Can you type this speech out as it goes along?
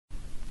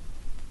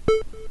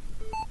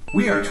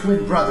We are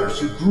twin brothers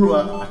who grew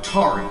up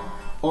Atari,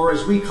 or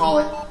as we call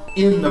it,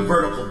 in the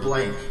vertical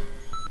blank.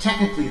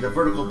 Technically, the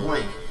vertical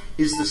blank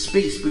is the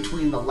space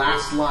between the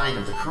last line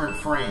of the current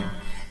frame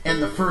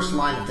and the first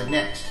line of the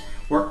next,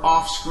 where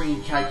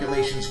off-screen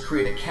calculations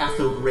create a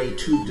cathode ray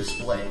tube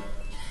display.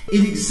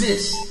 It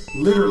exists,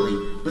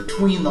 literally,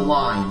 between the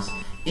lines,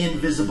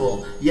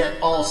 invisible,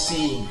 yet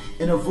all-seeing,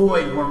 in a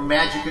void where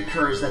magic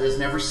occurs that is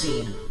never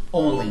seen,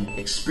 only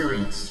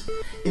experienced.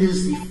 It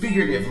is the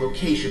figurative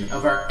location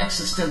of our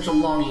existential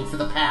longing for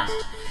the past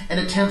and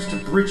attempts to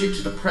bridge it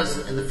to the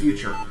present and the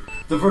future.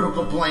 The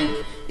vertical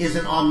blank is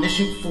an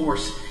omniscient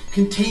force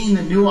containing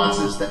the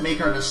nuances that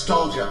make our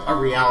nostalgia a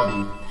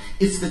reality.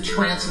 It's the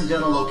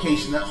transcendental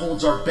location that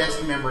holds our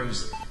best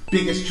memories,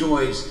 biggest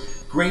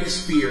joys,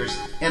 greatest fears,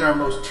 and our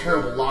most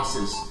terrible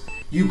losses.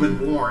 You've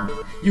been warned.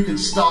 You can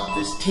stop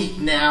this tape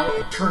now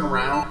and turn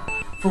around.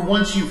 For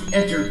once you've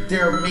entered,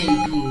 there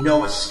may be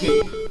no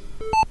escape.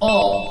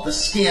 All the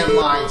scan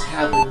lines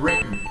have been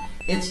written.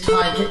 It's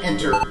time to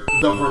enter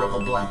the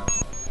vertical blank.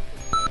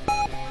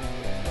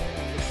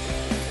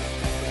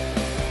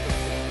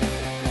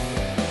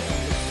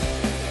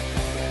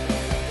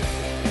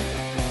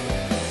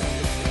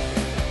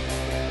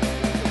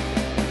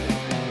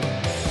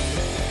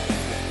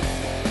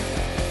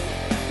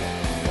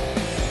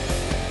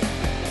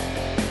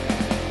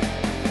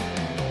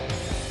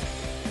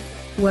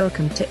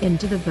 Welcome to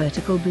Into the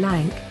Vertical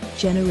Blank,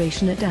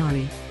 Generation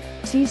Atari.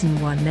 Season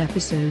 1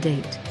 Episode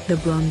 8, The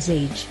Bronze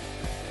Age.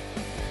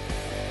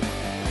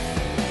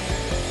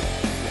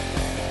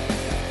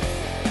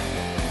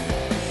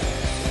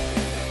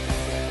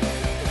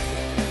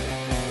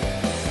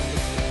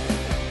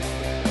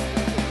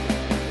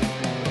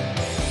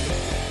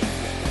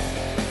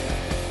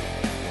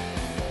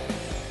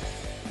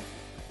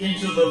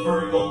 Into the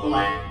vertical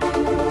blank.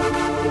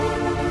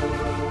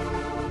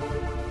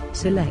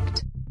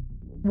 Select.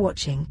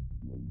 Watching.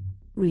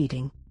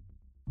 Reading.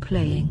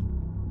 Playing.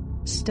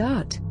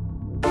 Start.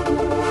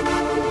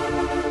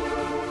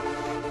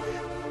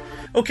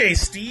 Okay,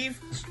 Steve,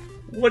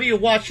 what are you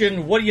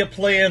watching? What are you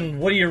playing?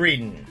 What are you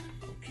reading?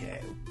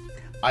 Okay.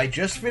 I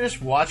just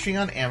finished watching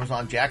on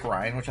Amazon Jack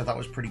Ryan, which I thought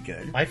was pretty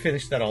good. I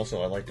finished that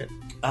also. I liked it.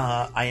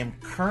 I am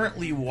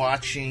currently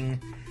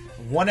watching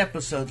one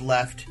episode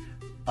left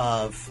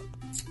of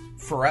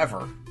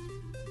Forever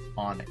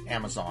on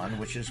Amazon,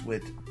 which is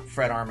with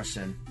Fred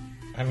Armisen.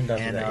 I haven't done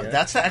that yet.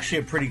 That's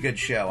actually a pretty good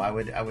show.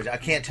 I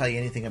can't tell you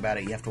anything about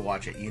it. You have to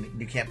watch it.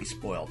 You can't be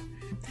spoiled.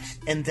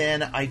 And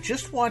then I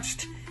just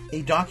watched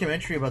a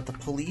documentary about the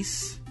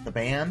Police, the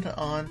band,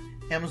 on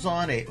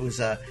Amazon. It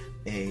was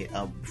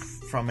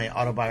from an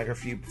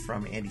autobiography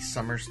from Andy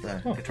Summers,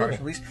 the guitarist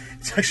Police.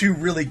 It's actually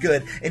really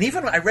good. And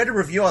even I read a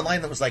review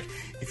online that was like,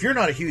 if you're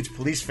not a huge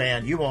Police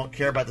fan, you won't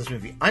care about this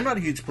movie. I'm not a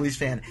huge Police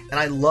fan, and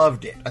I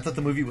loved it. I thought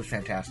the movie was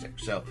fantastic.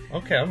 So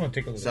okay, I'm gonna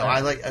take a look. So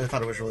I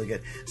thought it was really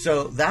good.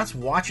 So that's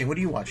watching. What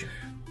are you watching?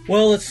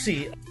 Well, let's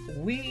see.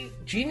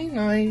 Jeannie and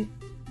I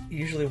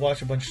usually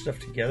watch a bunch of stuff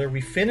together.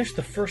 We finished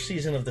the first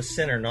season of The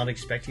Sinner, not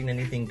expecting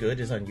anything good,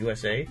 is on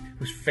USA. It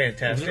was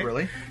fantastic. Is it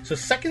really? So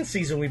second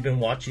season we've been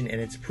watching, and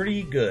it's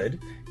pretty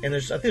good. And I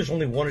think there's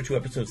only 1 or 2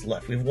 episodes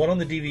left. We have one on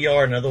the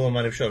DVR, another one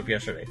might have showed up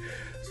yesterday.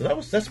 So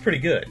that's pretty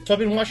good. So I've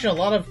been watching a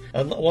lot of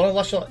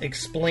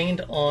Explained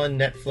on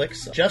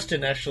Netflix.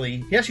 Justin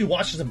he actually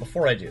watches them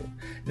before I do.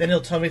 Then he'll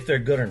tell me if they're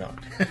good or not.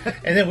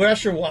 And then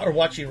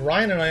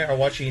Ryan and I are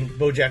watching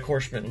BoJack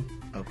Horseman.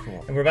 Oh,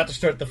 cool. And we're about to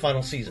start the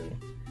final season.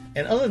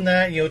 And other than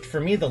that,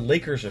 for me, the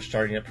Lakers are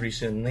starting up pretty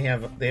soon. They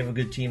have a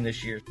good team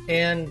this year.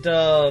 And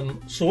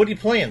so what are you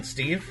playing,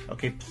 Steve?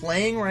 Okay,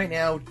 playing right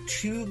now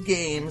 2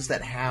 games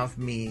that have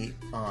me.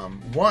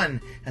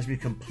 One has me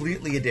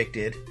completely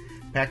addicted.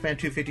 Pac-Man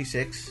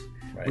 256,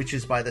 right, which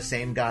is by the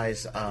same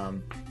guys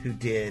who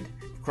did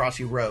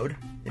Crossy Road.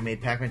 They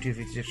made Pac-Man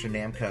 256 for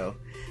Namco.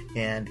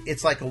 And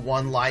it's like a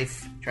one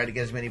life, try to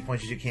get as many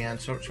points as you can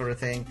sort of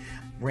thing.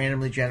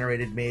 Randomly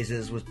generated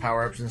mazes with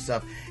power-ups and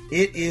stuff.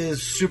 It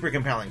is super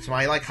compelling. So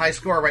my high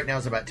score right now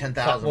is about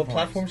 10,000 points. What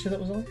platform did that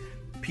was on?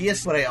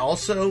 PS, but I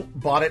also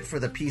bought it for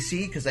the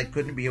PC because I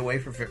couldn't be away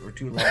from it for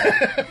too long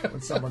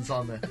when someone's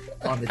on the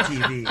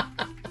TV.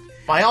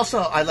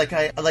 I like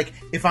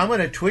if I'm going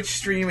to Twitch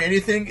stream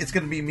anything, it's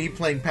going to be me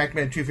playing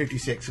Pac-Man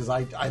 256 because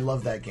I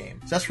love that game.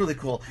 So that's really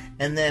cool.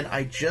 And then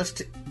I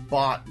just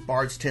bought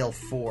Bard's Tale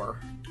 4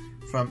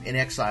 from In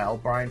Exile,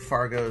 Brian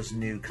Fargo's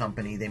new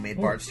company. They made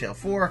Bard's Tale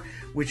 4,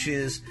 which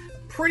is a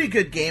pretty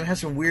good game.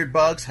 Has some weird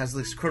bugs. Has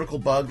this critical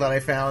bug that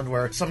I found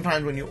where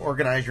sometimes when you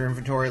organize your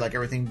inventory,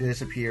 everything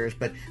disappears,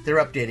 but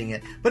they're updating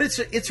it. But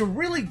it's a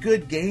really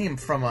good game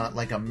from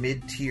a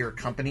mid-tier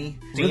company.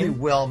 Steam? Really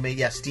well made.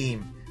 Yeah,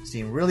 Steam,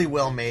 really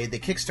well made. They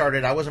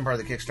kickstarted. I wasn't part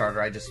of the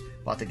Kickstarter. I just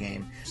bought the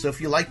game. So if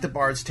you like the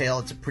Bard's Tale,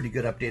 it's a pretty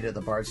good update of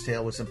the Bard's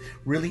Tale with some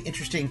really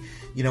interesting.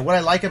 What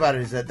I like about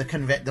it is that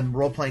the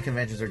role playing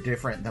conventions are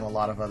different than a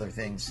lot of other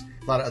things,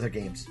 a lot of other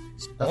games.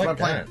 That's what I'm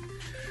playing.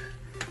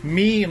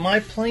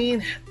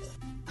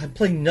 I'm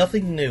playing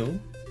nothing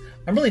new.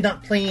 I'm really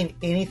not playing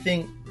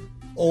anything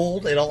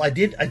old at all.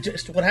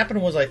 What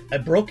happened was I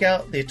broke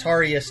out the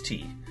Atari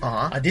ST.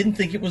 I didn't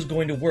think it was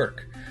going to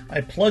work.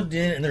 I plugged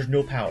in, and there's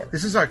no power.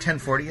 This is our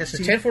 1040 ST?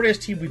 The 1040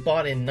 ST we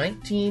bought in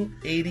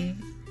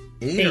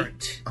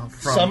 1988. From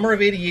Summer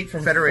of 88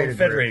 from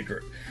Federated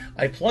Group.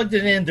 I plugged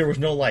it in, there was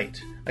no light.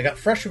 I got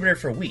frustrated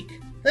for a week.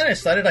 Then I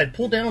decided I'd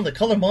pull down the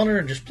color monitor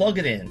and just plug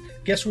it in.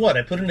 Guess what?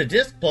 I put in a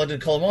disc, plugged in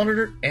the color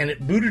monitor, and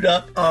it booted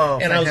up. Oh,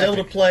 and fantastic. I was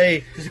able to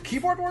play. Does the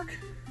keyboard work?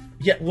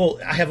 Yeah, well,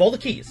 I have all the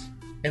keys.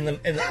 I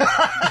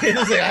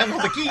have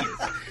all the keys.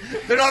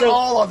 They're not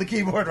all on the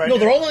keyboard, right? No,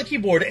 they're all on the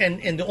keyboard,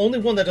 and the only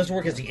one that doesn't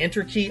work is the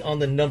enter key on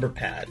the number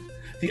pad.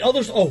 The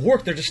others all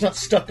work, they're just not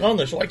stuck on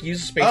there, so I can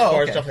use the space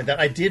bar and stuff like that.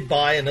 I did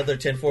buy another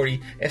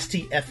 1040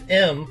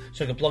 ST-FM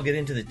so I can plug it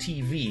into the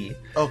TV.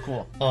 Oh,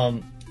 cool.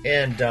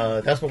 And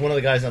that's what one of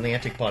the guys on the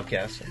Antic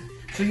podcast.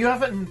 So you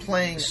haven't been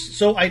playing...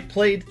 So what I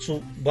played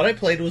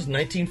was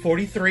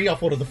 1943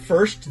 off one of the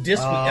first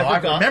discs we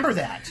ever got. I remember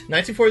that.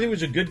 1943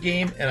 was a good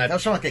game. And that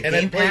was like a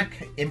game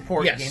pack?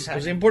 Import game pack? Yes, it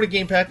was an imported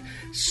game pack.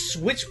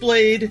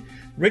 Switchblade,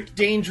 Rick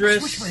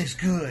Dangerous. Switchblade is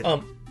good.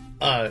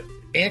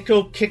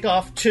 Anko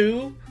Kickoff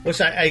 2,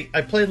 which I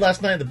played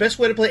last night. The best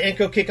way to play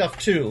Anko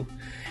Kickoff 2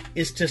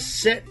 is to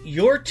set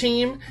your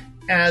team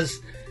as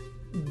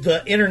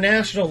the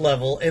international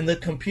level and the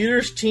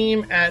computer's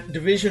team at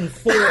Division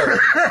 4.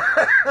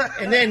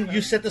 And then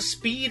you set the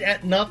speed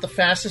at not the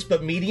fastest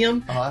but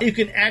medium. You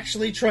can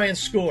actually try and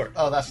score.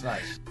 Oh, that's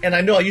nice. And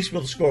I know I used to be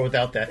able to score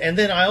without that. And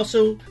then I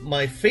also,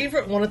 my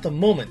favorite one at the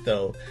moment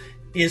though,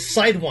 is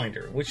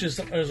Sidewinder, which is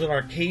an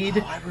arcade.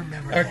 Oh, I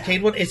remember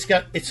arcade that. one. It's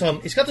got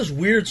this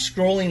weird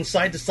scrolling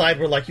side to side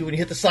where like when you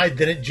hit the side,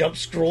 then it jump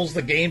scrolls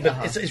the game.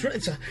 But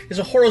it's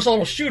a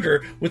horizontal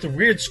shooter with a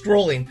weird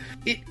scrolling.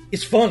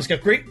 It's fun. It's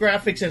got great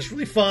graphics and it's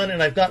really fun.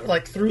 And I've got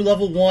like through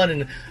level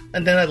 1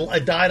 and then I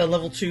died on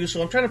level 2.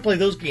 So I'm trying to play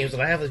those games.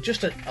 And I have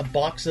just a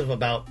box of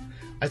about,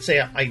 I'd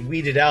say I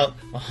weeded out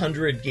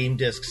 100 game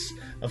discs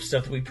of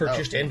stuff that we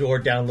purchased and or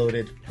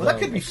downloaded. Well, that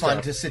could be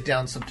fun to sit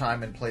down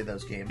sometime and play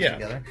those games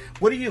together.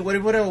 What are you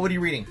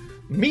reading?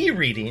 Me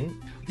reading?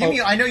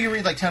 I know you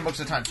read like 10 books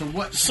at a time.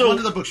 What are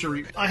the books you're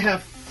reading? I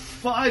have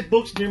 5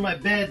 books near my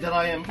bed that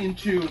I am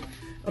into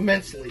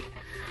immensely.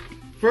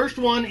 First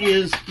one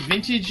is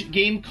Vintage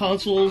Game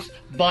Consoles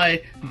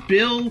by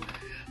Bill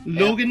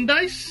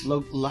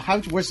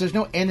Logandice. There's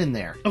no N in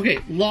there. Okay,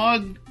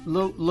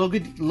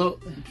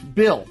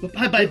 Bill.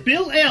 By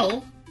Bill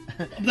L.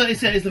 It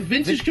says the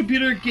Vintage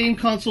Game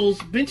Consoles,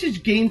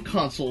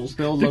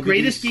 the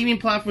greatest gaming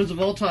platforms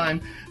of all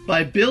time,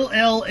 by Bill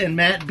L. and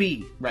Matt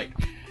B. Right.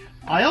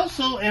 I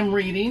also am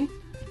reading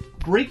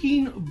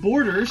Breaking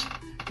Borders,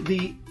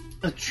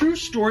 a true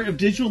story of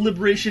digital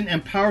liberation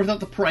and power without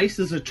the price.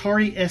 This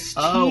Atari ST.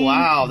 Oh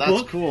wow, that's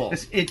book. Cool.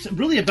 It's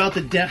really about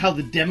how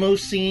the demo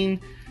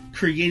scene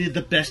created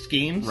the best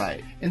games.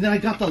 Right. And then I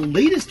got the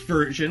latest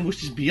version,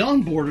 which is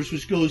Beyond Borders,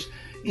 which goes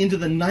into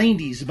the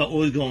 90s about what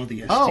was going on with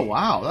the ST. Oh,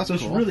 wow. That's so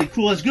cool. It's really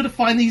cool. It's good to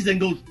find these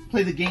and go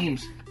play the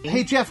games.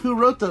 Hey, Jeff, who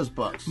wrote those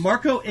books?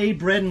 Marco A.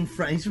 Breden,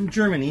 he's from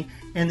Germany,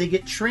 and they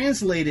get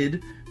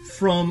translated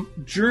from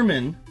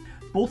German.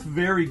 Both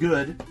very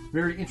good,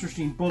 very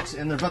interesting books,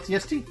 and they're about the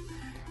ST.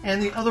 And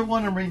the other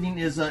one I'm reading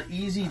is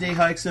Easy Day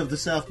Hikes of the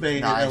South Bay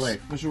in LA,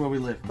 which is where we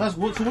live. So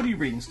what are you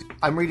reading, Steve?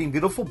 I'm reading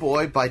Beautiful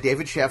Boy by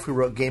David Sheff, who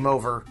wrote Game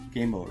Over.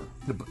 Game Over.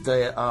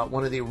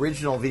 One of the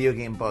original video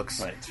game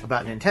books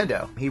about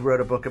Nintendo. He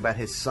wrote a book about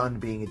his son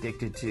being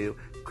addicted to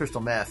crystal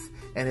meth,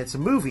 and it's a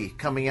movie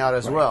coming out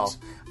as well.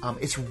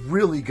 It's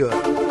really good.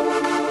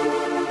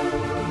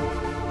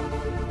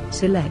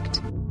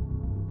 Select.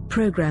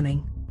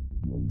 Programming.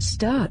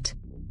 Start.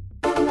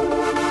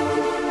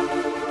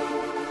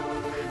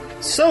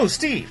 So,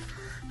 Steve.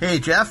 Hey,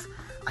 Jeff.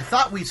 I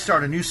thought we'd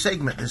start a new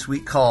segment this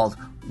week called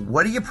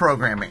What Are You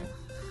Programming?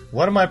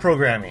 What am I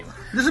programming?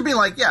 This would be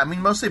like,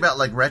 mostly about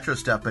like retro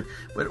stuff, but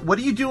what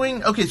are you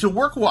doing? Okay, so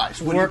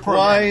work-wise.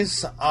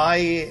 Work-wise,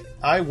 I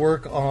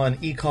work on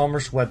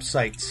e-commerce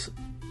websites.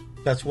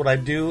 That's what I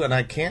do, and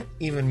I can't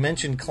even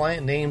mention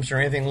client names or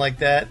anything like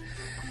that.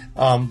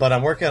 But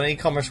I'm working on an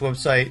e-commerce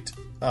website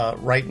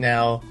right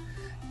now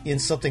in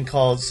something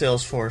called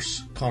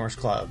Salesforce Commerce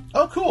Cloud.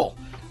 Oh, cool.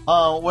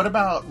 What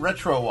about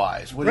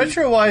retro-wise?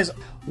 Retro-wise,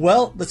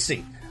 well, let's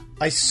see.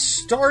 I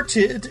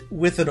started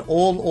with an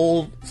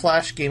old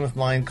Flash game of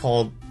mine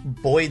called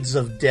Boyds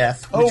of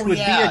Death, which would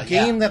be a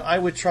game that I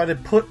would try to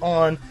put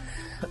on.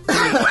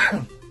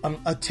 I'm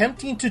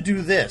attempting to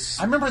do this.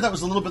 I remember that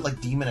was a little bit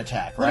like Demon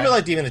Attack, right? A little bit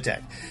like Demon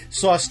Attack.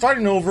 So I was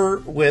starting over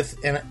with,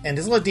 and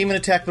it's like Demon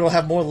Attack, but it'll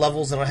have more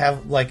levels, and it'll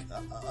have like,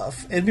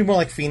 it'd be more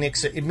like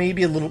Phoenix. It may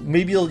be a little,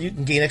 you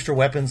can gain extra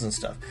weapons and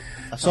stuff.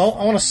 So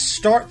I want to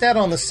start that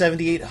on the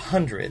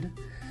 7800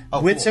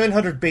 with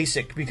 700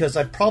 basic, because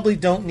I probably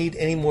don't need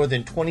any more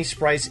than 20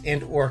 sprites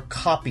and or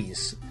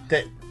copies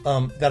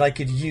that I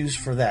could use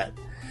for that.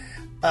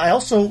 I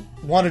also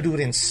want to do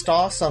it in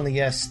STOS on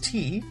the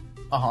ST.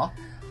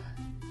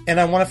 And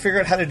I want to figure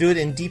out how to do it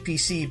in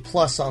DPC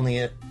Plus on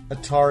the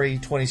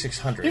Atari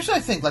 2600. Here's what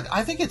I think.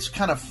 I think it's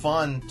kind of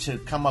fun to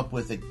come up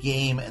with a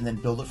game and then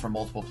build it for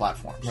multiple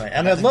platforms. Right,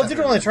 and I'd love to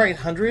do it on the Atari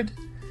 800,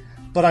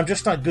 but I'm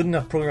just not good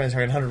enough programming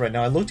Atari 800 right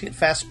now. I looked at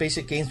fast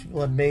basic games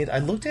people have made. I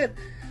looked at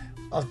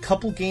a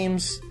couple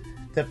games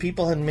that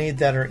people had made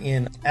that are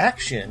in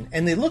action,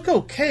 and they look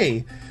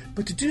okay.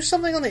 But to do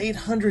something on the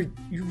 800,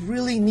 you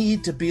really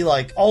need to be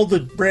like all the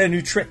brand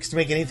new tricks to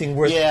make anything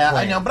worth playing.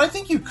 I know, but I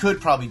think you could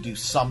probably do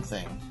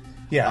something.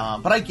 Yeah.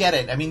 But I get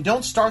it. I mean,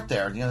 don't start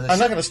there. You know, I'm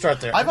not going to start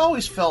there. I've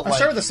always felt I'll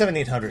start with the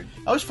 7800.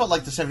 I always felt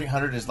like the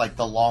 7800 is like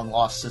the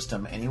long-lost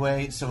system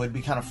anyway, so it'd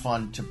be kind of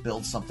fun to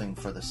build something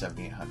for the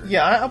 7800.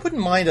 Yeah, I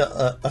wouldn't mind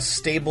a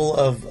stable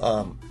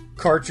of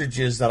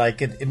cartridges that I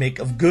could make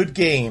of good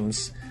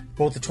games,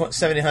 both the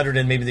 7800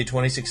 and maybe the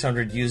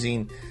 2600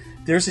 using...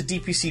 There's a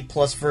DPC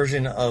Plus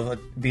version of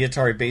the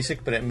Atari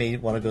Basic, but it may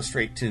want to go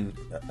straight to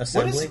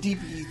assembly. What is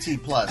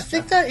DPC Plus? I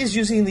think that is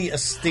using the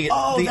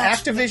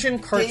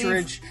Activision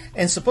cartridge,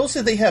 and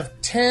supposedly they have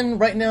 10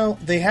 right now.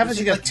 They have Is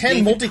you it got like 10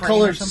 David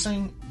multicolored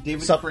Crane or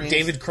something?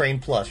 David Crane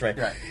Plus, right?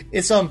 Right.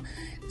 It's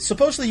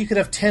supposedly you could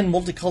have 10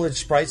 multicolored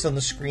sprites on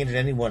the screen at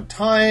any one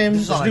time.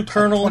 This is There's on a new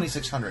kernel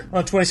 2600.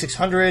 on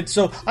 2600.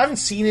 So I haven't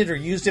seen it or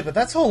used it, but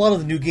that's how a lot of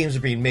the new games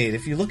are being made.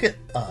 If you look at,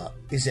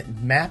 is it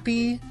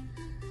Mappy?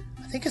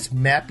 I think it's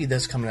Mappy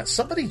that's coming out.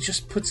 Somebody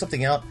just put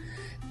something out.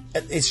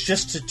 It's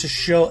just to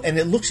show, and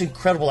it looks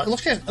incredible. It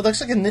looks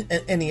like an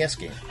NES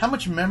game. How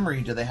much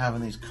memory do they have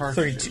in these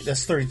cartridges? 32.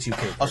 That's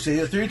 32K. Oh, so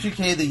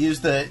 32K. They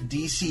use the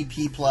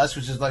DCP Plus,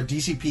 which is like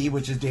DCP,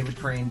 which is David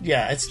Crane.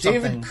 Yeah, it's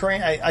something. David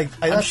Crane.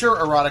 I'm sure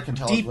Errata can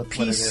tell us what it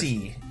is.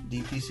 DPC.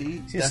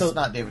 DPC? Yeah, That's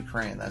not David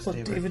Crane. That's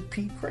David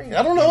P. Crane.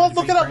 I don't know. I'll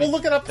look it up. We'll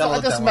look it up. It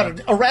doesn't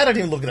matter. Errata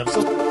didn't look it up.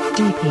 So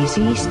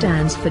DPC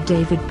stands for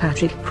David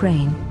Patrick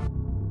Crane.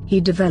 He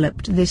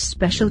developed this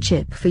special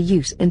chip for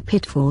use in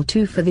Pitfall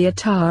 2 for the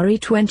Atari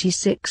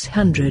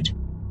 2600.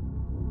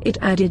 It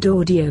added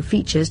audio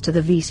features to the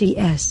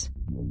VCS.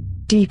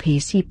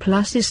 DPC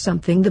Plus is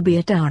something the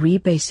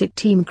Atari Basic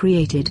team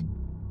created.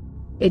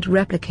 It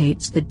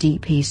replicates the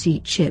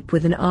DPC chip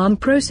with an ARM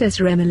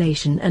processor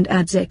emulation and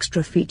adds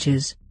extra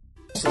features.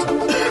 So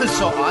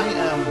I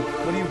am...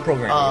 what are you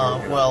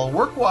programming? Well,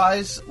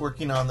 work-wise,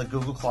 working on the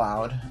Google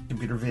Cloud,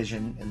 computer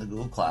vision in the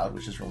Google Cloud,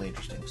 which is really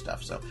interesting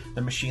stuff. So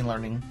the machine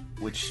learning,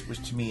 which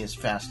to me is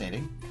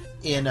fascinating.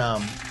 In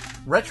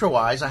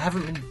retro-wise, I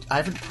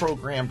haven't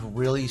programmed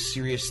really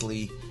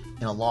seriously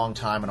in a long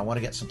time, and I want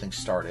to get something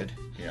started.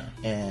 Yeah.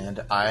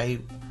 And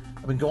I've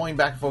been going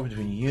back and forth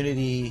between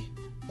Unity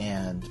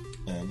and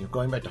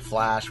going back to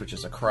Flash, which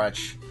is a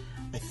crutch.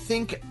 I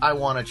think I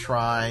want to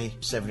try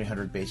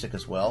 7800 Basic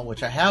as well,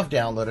 which I have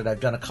downloaded. I've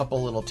done a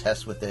couple little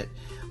tests with it.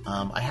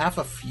 I have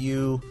a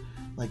few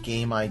like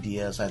game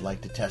ideas I'd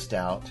like to test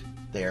out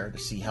there to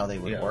see how they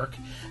would work.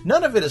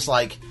 None of it's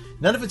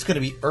going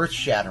to be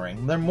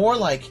earth-shattering. They're more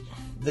like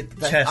the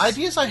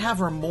ideas I have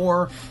are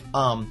more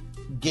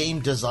game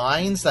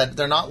designs that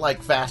they're not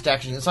like fast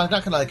action. So I'm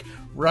not going to like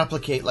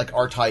replicate like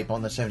R-Type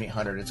on the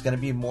 7800. It's going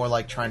to be more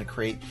like trying to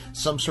create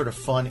some sort of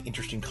fun,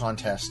 interesting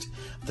contest.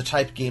 The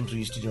type games we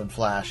used to do in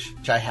Flash,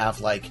 which I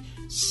have like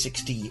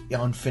 60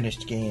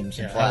 unfinished games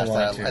in Flash.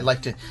 I'd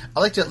like to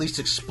at least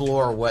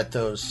explore what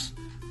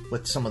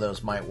some of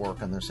those might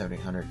work on the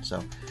 7800.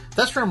 So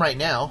that's where I'm right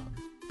now.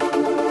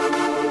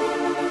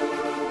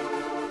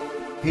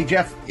 Hey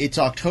Jeff, it's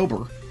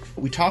October.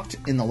 We talked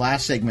in the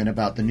last segment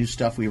about the new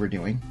stuff we were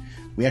doing.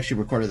 We actually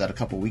recorded that a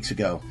couple weeks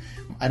ago.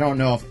 I don't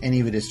know if any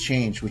of it has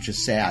changed, which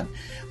is sad.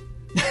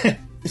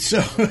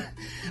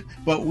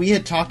 But we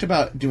had talked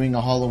about doing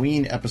a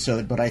Halloween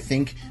episode, but I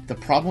think the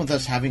problem with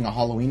us having a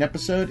Halloween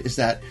episode is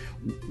that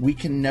we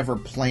can never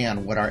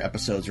plan what our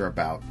episodes are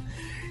about.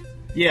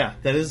 Yeah,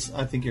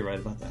 I think you're right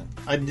about that.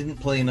 I didn't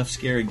play enough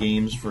scary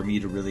games for me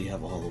to really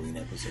have a Halloween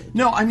episode.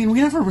 No, I mean,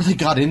 we never really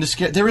got into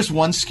scary. There is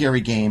one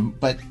scary game,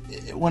 but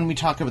when we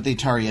talk about the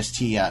Atari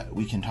ST,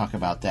 we can talk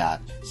about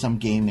that. Some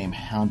game named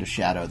Hound of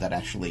Shadow that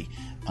actually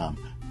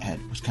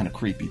was kind of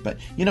creepy. But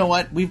you know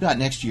what? We've got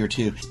next year,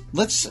 too.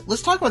 Let's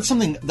talk about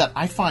something that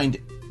I find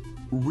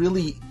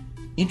really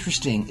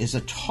interesting is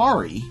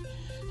Atari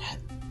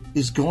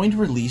is going to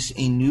release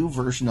a new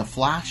version of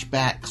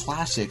Flashback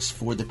Classics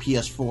for the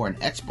PS4 and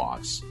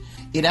Xbox.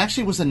 It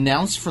actually was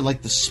announced for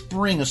like the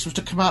spring. It was supposed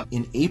to come out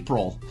in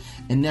April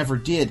and never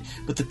did.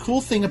 But the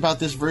cool thing about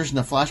this version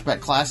of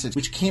Flashback Classics,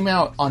 which came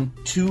out on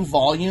 2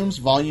 volumes,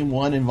 Volume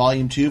 1 and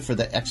Volume 2 for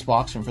the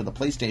Xbox and for the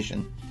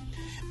PlayStation,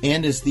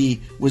 and it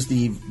was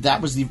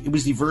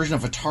the version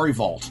of Atari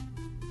Vault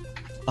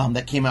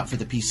that came out for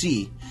the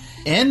PC.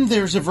 And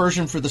there's a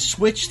version for the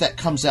Switch that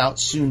comes out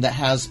soon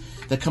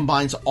that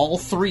combines all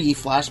 3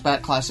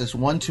 Flashback Classics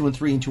 1, 2, and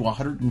 3 into a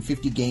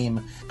 150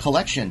 game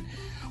collection.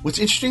 What's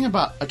interesting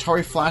about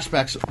Atari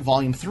Flashbacks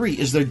Volume 3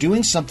 is they're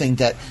doing something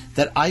that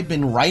I've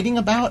been writing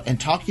about and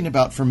talking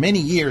about for many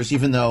years,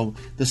 even though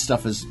this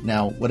stuff is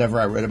now, whatever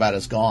I read about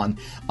is gone.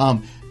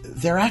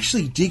 They're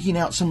actually digging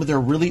out some of their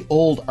really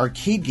old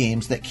arcade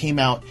games that came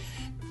out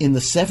in the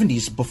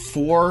 70s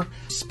before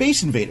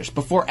Space Invaders,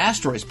 before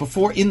Asteroids,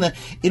 before in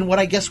what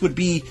I guess would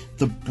be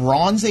the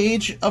Bronze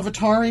Age of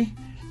Atari.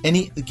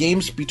 Any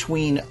games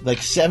between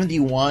like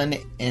 71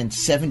 and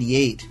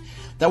 78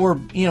 that were,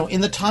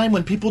 in the time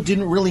when people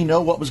didn't really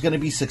know what was going to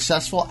be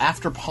successful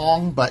after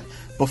Pong, but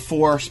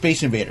before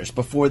Space Invaders,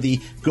 before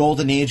the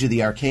golden age of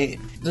the arcade.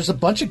 There's a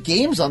bunch of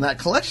games on that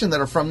collection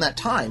that are from that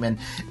time, and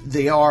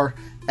they are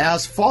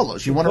as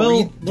follows. You want to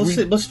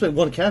read? Let's put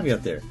one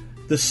caveat there.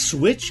 The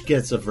Switch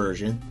gets a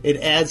version. It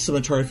adds some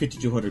Atari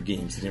 5200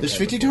 games. There's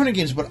 5200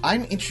 games, but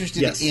I'm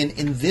interested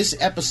in this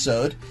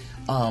episode,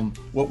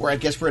 what I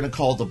guess we're going to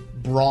call the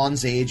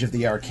Bronze Age of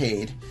the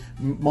arcade,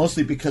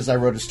 mostly because I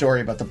wrote a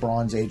story about the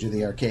Bronze Age of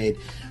the arcade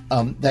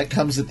that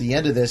comes at the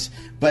end of this.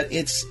 But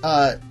it's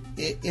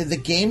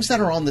the games that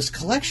are on this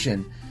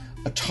collection: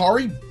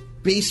 Atari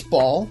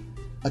Baseball,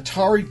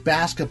 Atari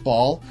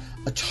Basketball,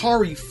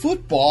 Atari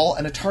Football,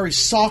 and Atari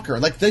Soccer.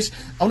 Like this,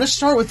 I want to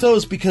start with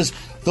those because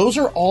those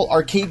are all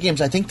arcade games.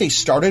 I think they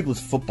started with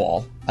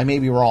football. I may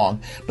be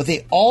wrong, but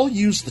they all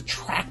use the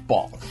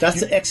trackball. That's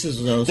the X's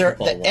and O's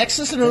football. The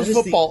X's and O's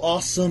football.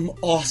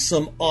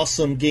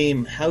 Awesome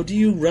game. How do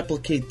you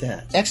replicate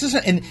that? X's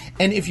and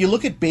if you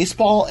look at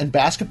baseball and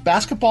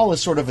basketball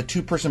is sort of a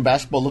two-person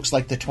basketball. Looks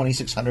like the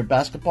 2600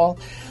 basketball.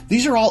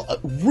 These are all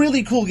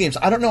really cool games.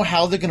 I don't know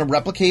how they're going to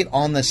replicate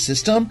on the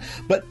system,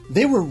 but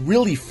they were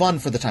really fun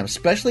for the time,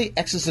 especially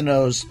X's and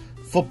O's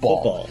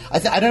football.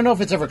 I don't know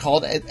if it's ever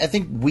called. I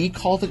think we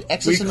called it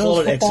X's and O's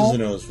football. We called it X's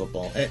and O's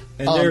football.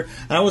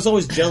 And I was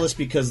always jealous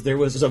because there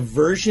was a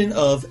version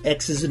of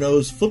X's and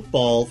O's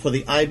football for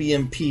the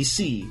IBM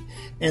PC,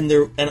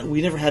 and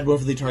we never had one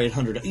for the Atari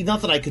 800.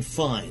 Not that I could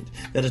find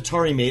that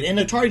Atari made, and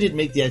Atari did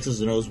make the X's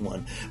and O's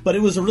one, but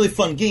it was a really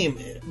fun game.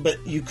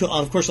 But you could,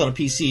 of course, on a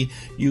PC,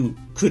 you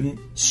couldn't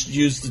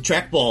use the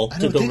trackball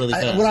to go really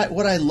fast.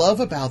 What I love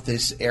about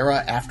this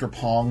era after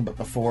Pong, but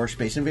before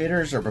Space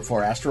Invaders or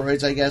before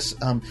Asteroids, I guess,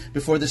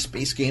 before the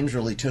space games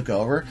really took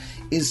over,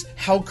 is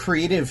how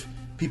creative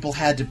people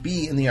had to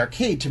be in the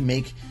arcade to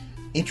make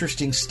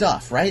interesting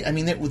stuff. Right? I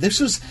mean,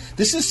 this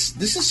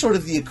is sort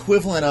of the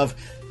equivalent of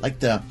like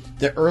the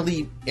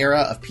early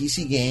era of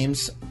PC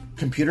games,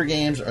 computer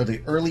games, or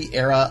the early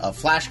era of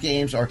flash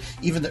games, or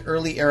even the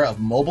early era of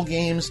mobile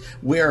games,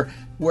 where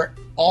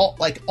all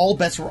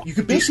bets were. You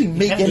could basically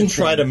make anything. To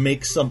try to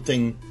make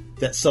something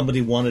that somebody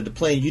wanted to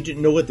play, and you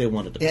didn't know what they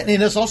wanted to play. And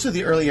it's also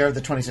the early era of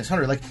the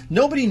 2600. Like,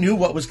 nobody knew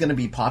what was going to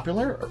be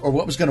popular or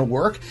what was going to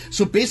work.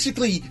 So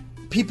basically,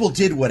 people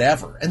did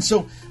whatever. And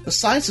so,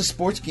 besides the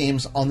sports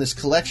games on this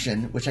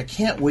collection, which I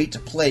can't wait to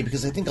play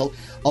because I think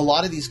a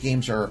lot of these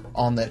games are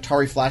on the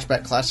Atari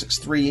Flashback Classics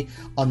 3,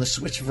 on the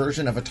Switch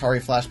version of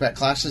Atari Flashback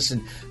Classics,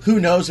 and who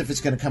knows if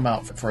it's going to come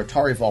out for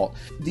Atari Vault.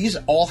 These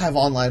all have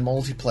online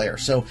multiplayer,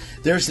 so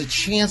there's a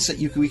chance that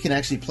we can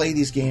actually play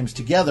these games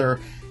together,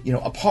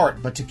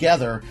 apart, but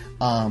together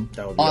online,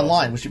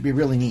 awesome. Which would be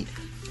really neat.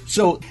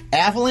 So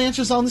Avalanche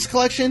is on this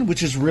collection,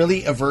 which is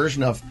really a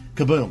version of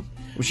Kaboom.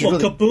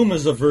 Kaboom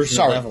is a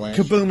version of Avalanche.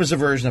 Kaboom is a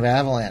version of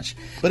Avalanche.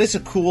 But it's a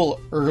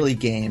cool early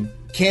game.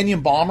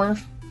 Canyon Bomber,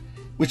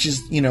 which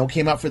is,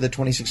 came out for the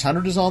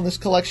 2600, is on this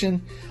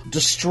collection.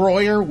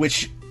 Destroyer,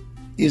 which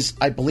is,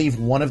 I believe,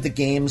 one of the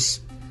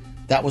games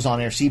that was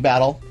on Air Sea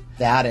Battle.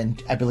 That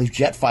and, I believe,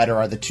 Jet Fighter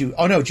are the two.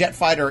 Oh, no, Jet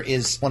Fighter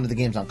is one of the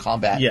games on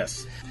Combat.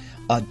 Yes.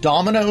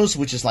 Dominoes,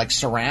 which is like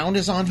Surround,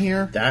 is on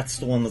here. That's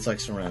the one that's like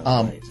Surround.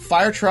 Right.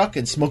 Fire Truck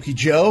and Smokey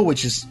Joe,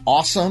 which is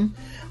awesome.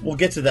 We'll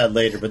get to that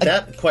later, but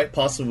that quite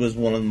possibly was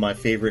one of my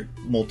favorite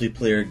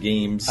multiplayer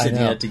games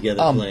sitting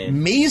together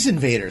playing. Maze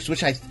Invaders,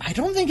 which I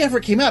don't think ever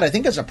came out. I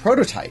think as a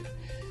prototype,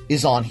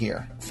 is on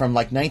here from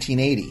like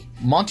 1980.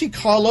 Monte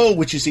Carlo,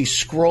 which is a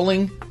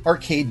scrolling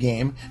arcade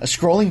game, a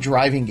scrolling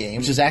driving game,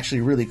 which is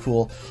actually really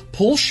cool.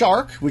 Pool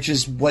Shark, which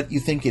is what you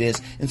think it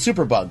is, and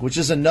Superbug, which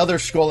is another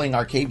scrolling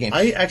arcade game.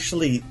 I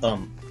actually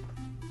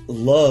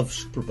love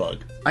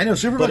Superbug. I know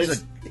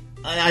Superbug.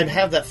 I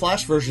have that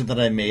Flash version that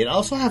I made. I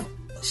also have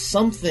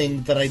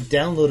something that I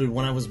downloaded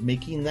when I was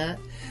making that.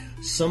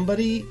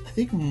 Somebody, I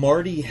think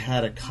Marty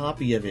had a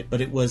copy of it, but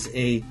it was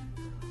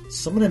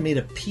someone had made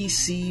a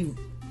PC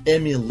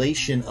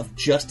emulation of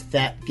just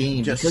that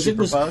game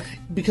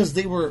because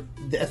they were.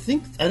 I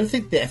think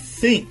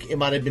it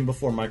might have been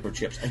before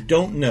microchips. I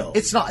don't know.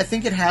 It's not. I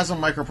think it has a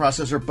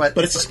microprocessor, but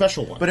it's a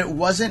special one. But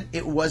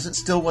it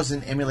still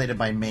wasn't emulated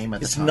by MAME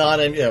at the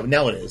time. It's not.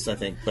 Now it is, I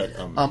think. But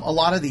a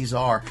lot of these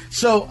are.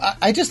 So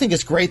I just think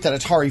it's great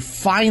that Atari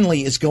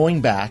finally is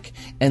going back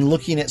and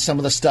looking at some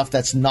of the stuff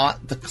that's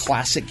not the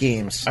classic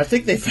games. I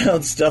think they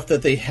found stuff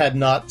that they had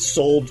not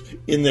sold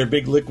in their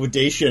big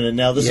liquidation, and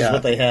now this is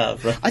what they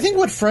have. Right? I think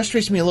what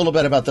frustrates me a little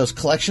bit about those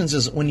collections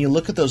is when you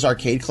look at those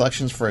arcade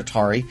collections for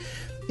Atari,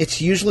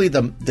 it's usually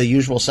the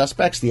usual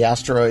suspects, the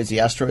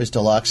Asteroids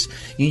Deluxe.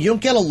 You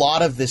don't get a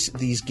lot of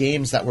these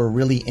games that were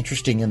really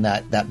interesting in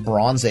that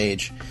Bronze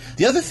Age.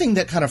 The other thing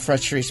that kind of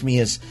frustrates me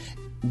is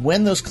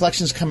when those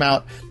collections come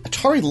out,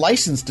 Atari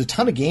licensed a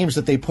ton of games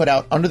that they put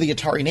out under the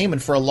Atari name,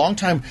 and for a long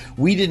time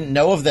we didn't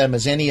know of them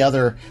as any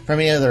other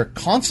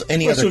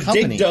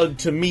company. Dig Dug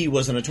to me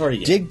was an Atari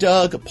game. Dig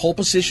Dug, Pole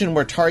Position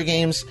were Atari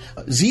games.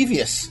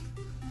 Xevious.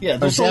 Yeah,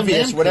 those were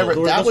Xevious, whatever.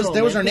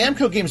 Those are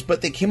Namco Namco games,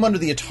 but they came under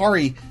the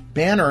Atari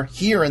banner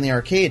here in the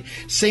arcade.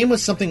 Same with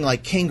something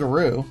like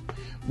Kangaroo,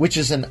 which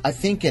is I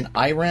think an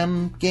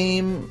IREM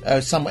game.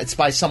 It's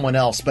by someone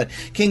else, but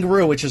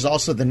Kangaroo, which is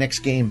also the next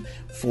game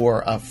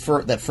for that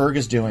Ferg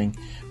is doing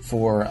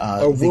for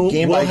the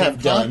game by game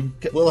done.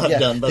 We'll have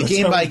done the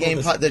game by game,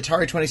 the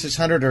Atari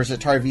 2600 or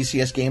Atari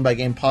VCS game by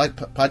game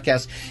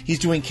podcast. He's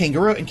doing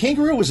Kangaroo, and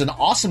Kangaroo was an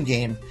awesome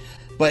game,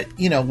 but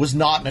was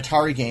not an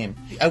Atari game.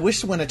 I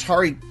wish when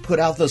Atari put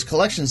out those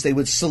collections, they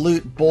would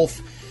salute both.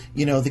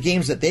 The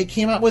games that they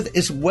came out with,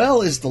 as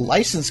well as the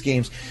licensed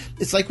games.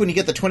 It's like when you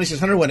get the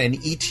 2600 one and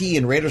E.T.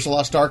 and Raiders of the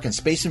Lost Ark and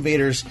Space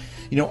Invaders,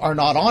 are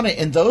not on it.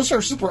 And those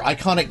are super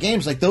iconic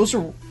games. Like, those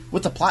are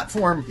with the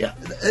platform. Yeah.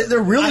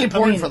 They're really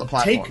important for the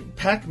platform. Take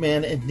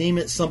Pac-Man and name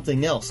it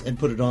something else and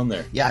put it on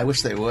there. Yeah, I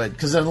wish they would.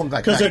 Because it doesn't look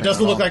like Pac-Man. Because it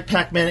doesn't look like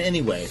Pac-Man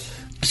anyway.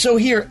 So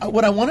here,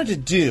 what I wanted to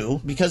do,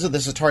 because of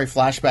this Atari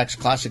Flashbacks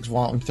Classics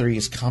Volume 3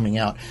 is coming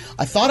out,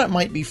 I thought it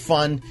might be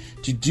fun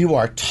to do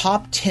our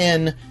top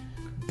 10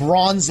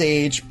 Bronze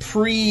Age,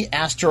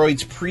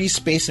 pre-Asteroids,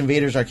 pre-Space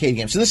Invaders arcade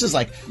games. So this is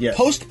like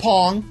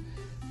post-Pong,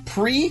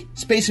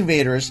 pre-Space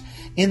Invaders,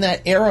 in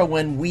that era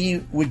when we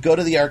would go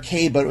to the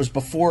arcade, but it was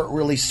before it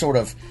really sort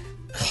of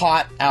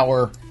caught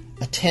our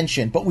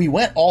attention. But we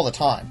went all the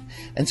time.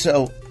 And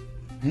so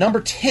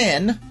number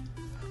 10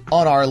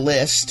 on our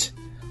list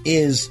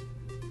is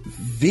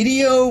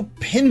Video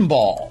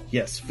Pinball.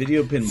 Yes,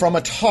 Video Pinball. From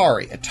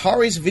Atari.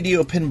 Atari's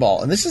Video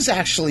Pinball. And this is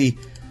actually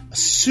a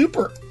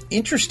super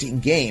interesting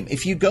game.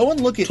 If you go and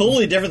look at...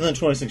 Totally different than the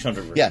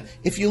 2600 version. Yeah.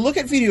 If you look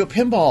at Video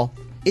Pinball,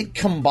 it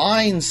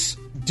combines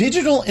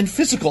digital and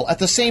physical at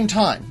the same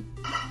time.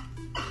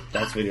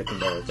 That's Video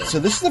Pinball right there. So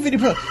this is the Video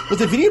Pinball. What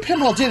the Video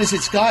Pinball did is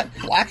it's got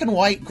black and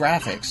white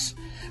graphics,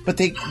 but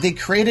they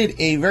created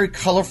a very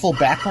colorful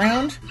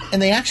background, and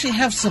they actually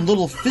have some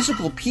little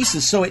physical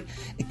pieces, so it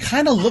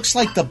kind of looks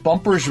like the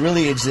bumpers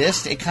really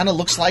exist. It kind of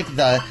looks like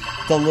the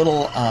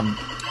little...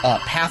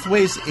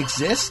 pathways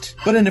exist,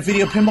 but in a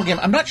video pinball game,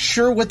 I'm not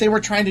sure what they were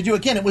trying to do.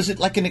 Again, it was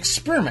like an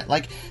experiment.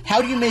 Like,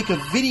 how do you make a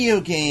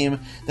video game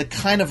that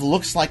kind of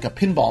looks like a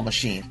pinball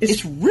machine?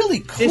 It's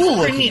really cool. It's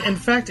pretty neat. In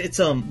fact, it's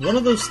one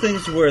of those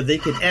things where they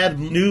could add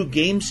new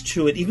games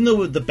to it. Even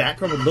though the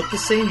background would look the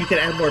same, you could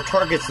add more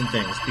targets and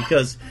things,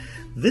 because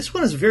this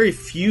one has very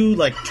few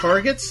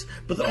targets,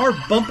 but there are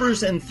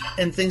bumpers and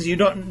things you're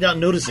not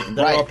noticing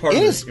that are all part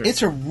of it.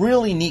 It's a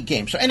really neat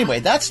game. So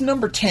anyway, that's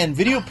number 10,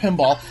 Video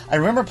Pinball. I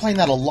remember playing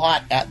that a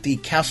lot at the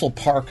Castle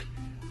Park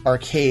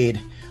arcade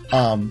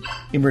in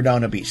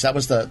Redondo Beach. That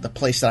was the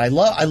place that I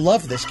love. I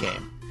love this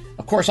game.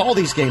 Of course, all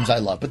these games I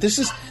love, but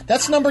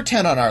that's number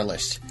 10 on our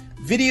list.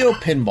 Video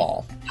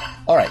Pinball.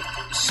 All right,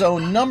 so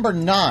number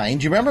 9.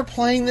 Do you remember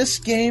playing this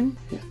game?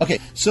 Okay,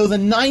 so the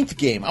 9th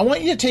game. I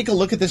want you to take a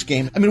look at this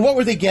game. I mean, what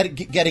were they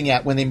getting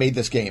at when they made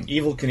this game?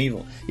 Evel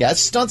Knievel. Yeah,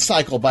 it's Stunt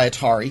Cycle by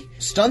Atari.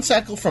 Stunt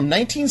Cycle from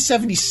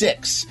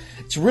 1976.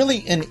 It's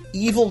really an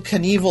Evel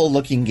Knievel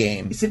looking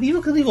game. It's an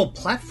Evel Knievel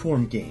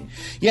platform game.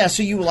 Yeah,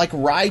 so you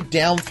ride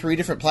down 3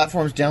 different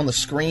platforms down the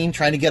screen,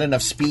 trying to get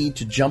enough speed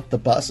to jump the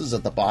buses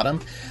at the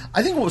bottom.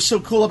 I think what was so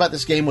cool about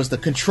this game was the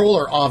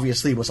controller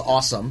obviously was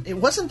awesome. It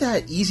wasn't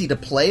that easy to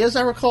play, as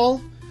I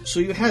recall. So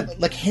you had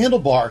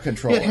handlebar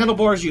control. You had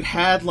handlebars. You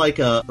had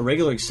a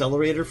regular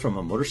accelerator from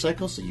a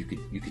motorcycle, so you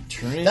could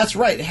turn it. That's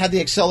right. It had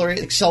the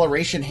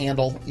acceleration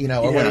handle,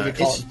 or whatever you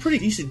call it. It's pretty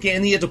decent game.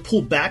 And you had to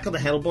pull back on the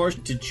handlebars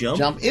to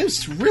jump. It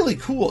was really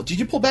cool. Did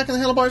you pull back on the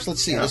handlebars?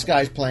 Let's see. Yeah. This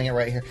guy's playing it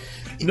right here.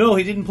 No,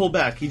 he didn't pull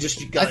back. He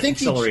just got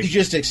acceleration. He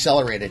just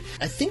accelerated.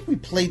 I think we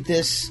played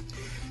this.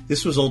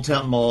 This was Old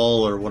Town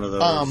Mall or one of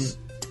those.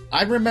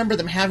 I remember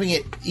them having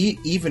it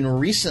even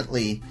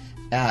recently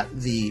at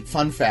the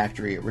Fun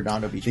Factory at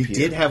Redondo Beach Pier. They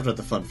did have it at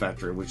the Fun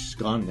Factory, which is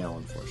gone now,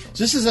 unfortunately.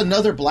 So this is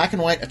another black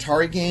and white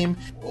Atari game.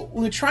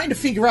 We're trying to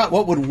figure out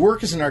what would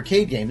work as an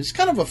arcade game. It's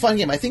kind of a fun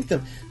game. I think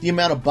the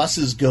amount of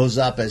buses goes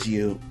up as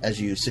you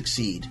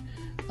succeed.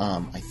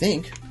 I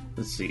think.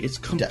 Let's see. It's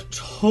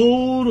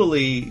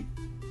totally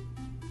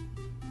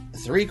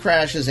 3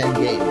 crashes and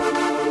game.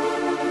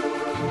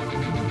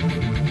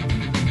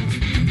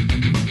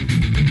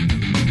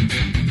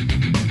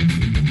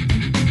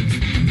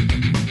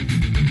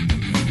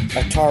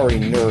 Atari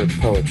nerd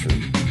poetry.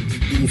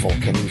 Evel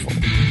Knievel.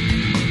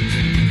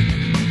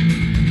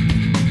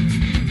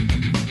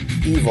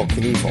 Evel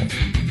Knievel.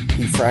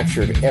 He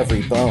fractured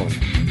every bone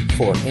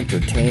for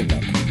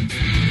entertainment.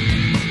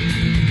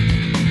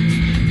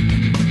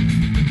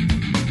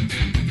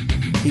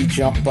 He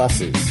jumped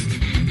buses,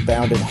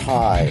 bounded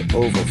high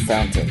over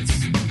fountains,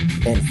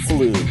 and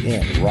flew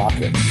in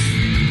rockets.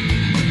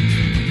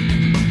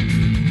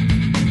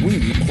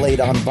 We played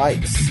on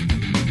bikes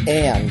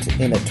and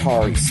in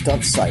Atari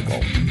Stunt Cycle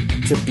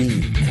to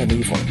be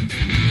Knievel.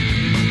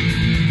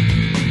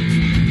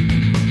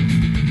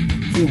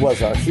 He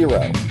was our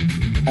hero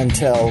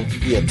until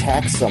he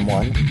attacked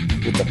someone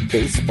with a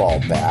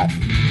baseball bat.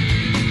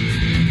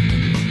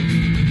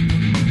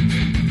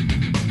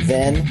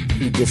 Then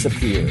he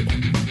disappeared,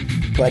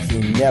 but he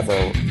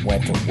never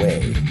went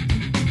away.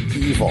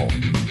 Evil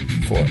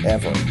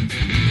forever.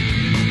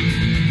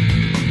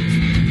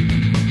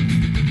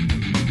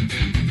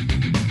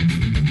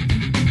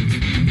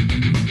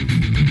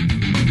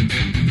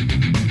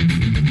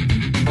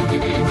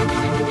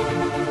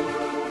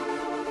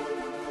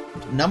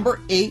 number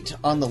 8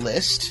 on the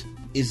list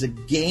is a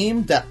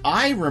game that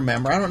I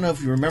remember. I don't know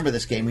if you remember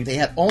this game.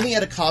 They only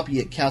had a copy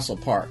at Castle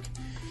Park.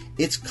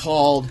 It's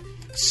called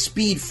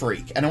Speed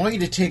Freak, and I want you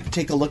to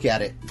take a look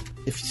at it.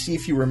 See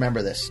if you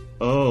remember this.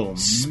 Oh,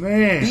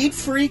 man. Speed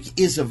Freak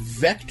is a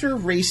vector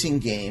racing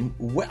game.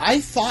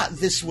 I thought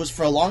this was,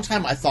 for a long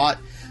time, I thought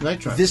Night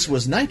Driver. This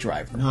was Night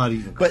Driver. Not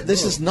even But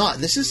this close. is not.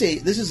 This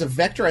is a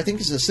vector, I think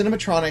it's a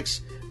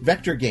Cinematronics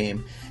vector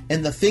game.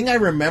 And the thing I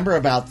remember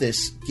about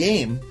this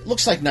game, it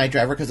looks like Night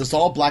Driver because it's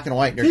all black and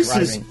white and you're This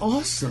driving. is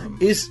awesome.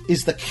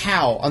 Is the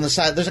cow on the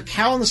side. There's a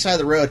cow on the side of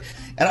the road.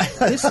 And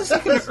This is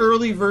like an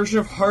early version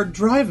of hard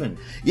driving.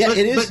 Yeah, but,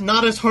 it is. But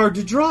not as hard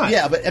to drive.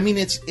 Yeah, but I mean,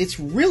 it's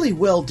really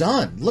well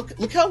done. Look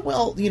how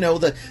well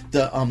the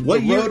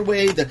What year?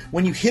 roadway.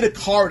 When you hit a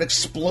car, it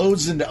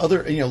explodes into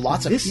other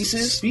lots of This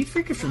pieces. Speed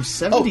Freak is from Oh,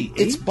 78?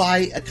 it's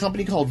by a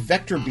company called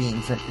Vector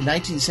Beam from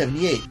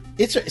 1978.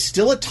 It's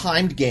still a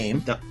timed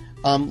game.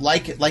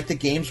 Like the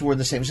games were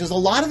the same. So there's a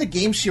lot of the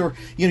games here,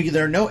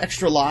 there are no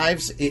extra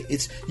lives.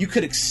 It's you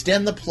could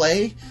extend the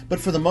play, but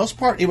for the most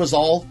part, it was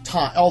all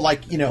time,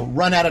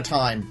 run out of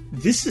time.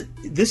 This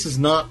is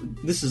not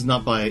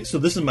by. So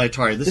this is my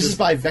Atari. This is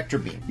by Vector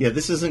Beam. Yeah,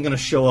 this isn't going to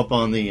show up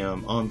on the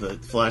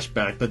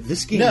flashback, but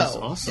this game is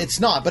No, awesome. it's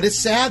not. But it's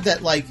sad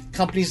that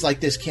companies like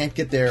this can't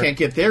get their stuff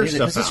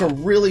because it's a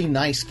out. really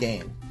nice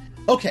game.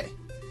 Okay,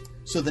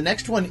 so the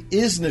next one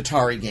is an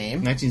Atari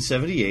game.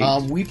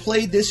 1978. We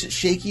played this at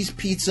Shakey's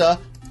Pizza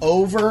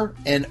over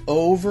and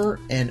over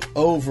and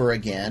over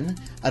again.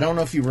 I don't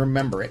know if you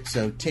remember it,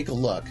 so take a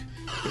look.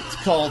 It's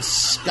called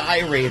Sky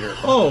Raider.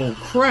 Oh,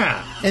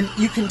 crap. And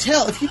you can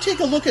tell, if you take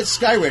a look at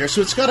Sky Raider,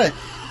 so it's got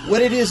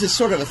what it is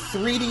sort of a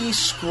 3D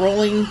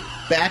scrolling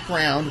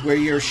background where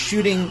you're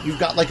shooting, you've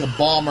got like a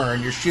bomber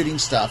and you're shooting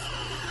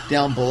stuff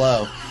down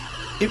below.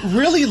 It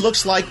really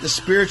looks like the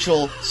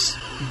spiritual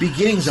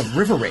beginnings of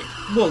River Raid.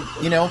 Well,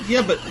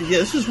 Yeah, but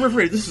this is River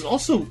Raid. This is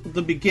also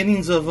the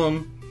beginnings of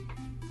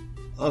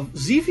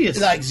Xevious.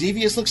 Like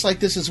Xevious looks like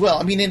this as well.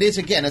 I mean, it is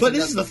again. But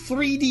this is the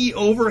 3D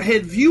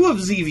overhead view of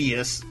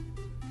Xevious.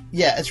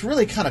 Yeah, it's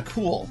really kind of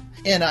cool.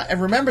 And I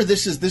remember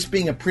this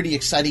being a pretty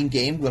exciting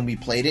game when we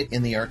played it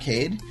in the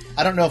arcade.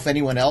 I don't know if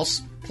anyone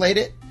else played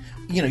it.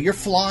 You're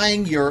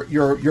flying,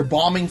 you're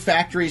bombing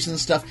factories and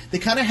stuff. They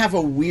kind of have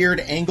a weird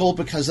angle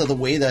because of the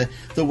way the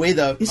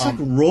It's like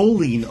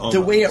rolling almost.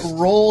 the way it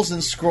rolls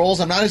and scrolls.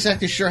 I'm not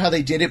exactly sure how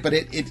they did it, but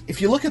it if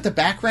you look at the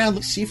background,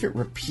 let's see if it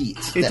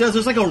repeats. It does.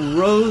 There's like a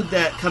road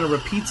that kind of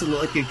repeats a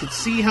little. Like you could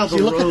see how the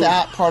You road. look at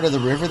that part of the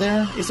river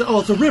there. It's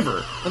a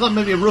river. I thought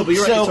maybe a road, but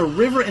you're right. It's a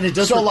river, and it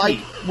does So, repeat.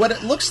 what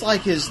it looks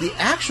like is the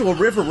actual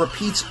river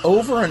repeats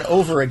over and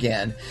over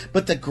again,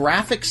 but the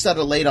graphics that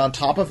are laid on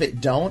top of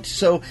it don't.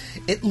 So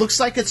it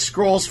looks like it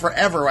scrolls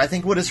forever. I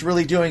think what it's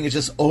really doing is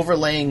just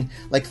overlaying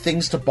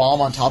things to bomb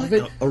on top of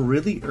it. A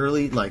really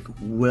early,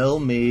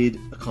 well-made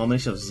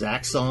combination of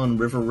Zaxxon,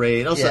 River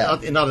Raid. Also,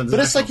 not in But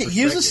it's Zaxxon like it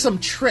uses some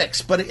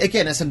tricks, but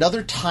again, it's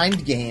another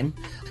timed game.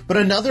 But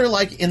another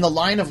in the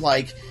line of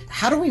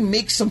how do we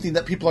make something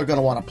that people are going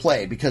to want to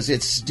play because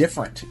it's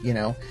different,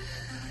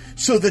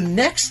 So the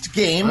next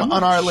game I'm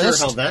on not our sure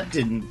list, how that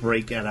didn't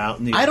break it out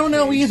in the I don't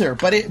know arcades. either,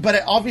 but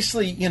it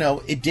obviously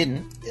it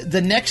didn't.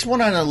 The next one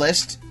on our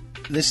list,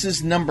 this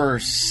is number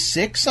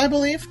 6, I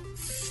believe.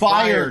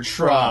 Fire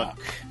Truck.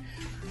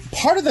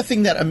 Part of the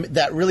thing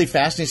that really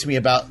fascinates me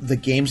about the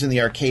games in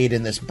the arcade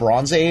in this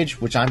Bronze Age,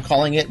 which I'm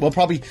calling it,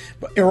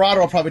 Irada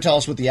will probably tell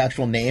us what the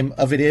actual name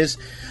of it is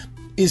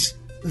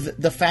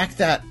the fact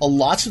that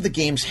lots of the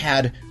games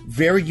had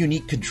very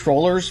unique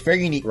controllers,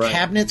 very unique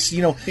cabinets.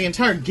 The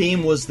entire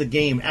game was the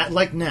game,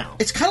 like now.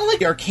 It's kind of like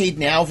the arcade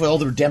now with all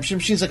the redemption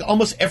machines. Like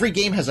almost every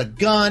game has a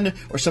gun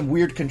or some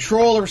weird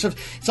controller or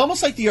something. It's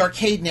almost like the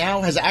arcade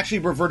now has actually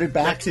reverted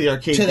back to the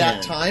arcade to that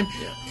man. time.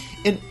 Yeah.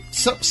 And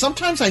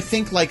sometimes I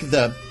think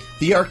the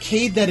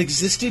arcade that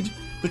existed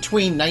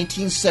between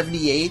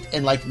 1978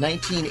 and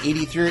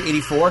 1983 or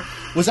 84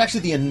 was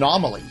actually the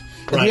anomaly.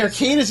 And Right. the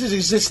arcade as it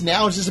exists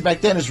now, as it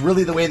back then, is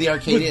really the way the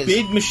arcade With is.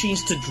 big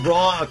machines to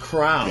draw a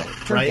crowd,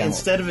 turn right? down.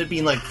 Instead of it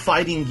being like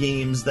fighting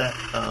games that,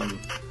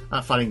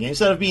 not fighting games,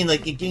 instead of being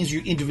like games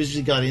you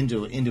individually got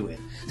into it.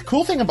 The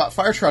cool thing about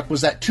Fire Truck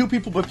was that two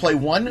people would play.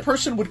 One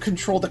person would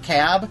control the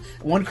cab,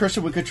 one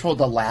person would control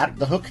the ladder,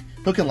 the hook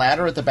and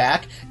ladder at the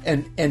back,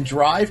 and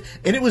drive.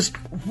 And it was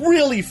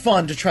really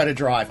fun to try to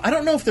drive. I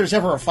don't know if there's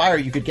ever a fire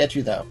you could get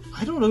to though.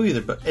 I don't know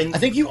either, but I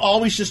think you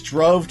always just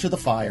drove to the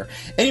fire.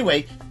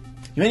 Anyway,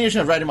 you may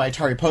have read in my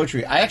Atari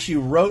poetry. I actually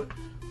wrote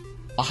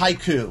a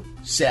haiku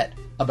set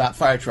about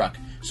Fire Truck.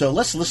 So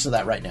let's listen to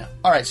that right now.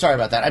 All right, sorry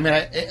about that. I mean,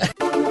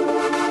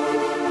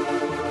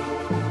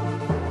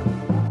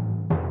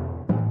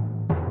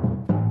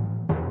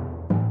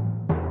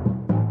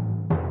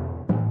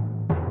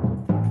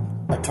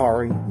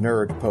 Atari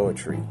Nerd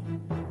Poetry.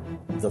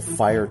 The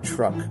Fire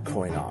Truck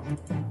Coin-Op.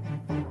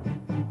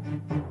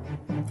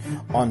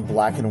 On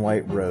black and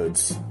white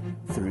roads,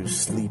 through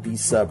sleepy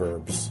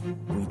suburbs,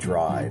 we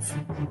drive.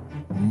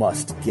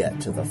 must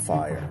get to the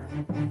fire.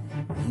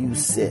 You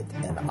sit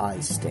and I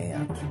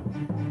stand.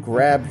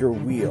 Grab your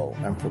wheel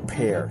and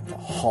prepare to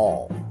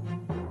haul.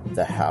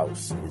 The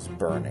house is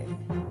burning.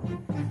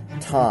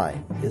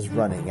 Time is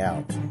running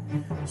out.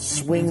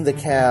 Swing the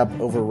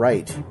cab over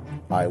right.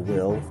 I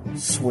will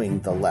swing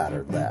the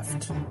ladder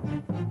left.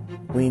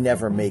 We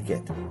never make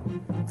it.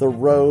 The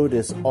road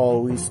is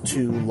always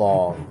too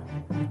long.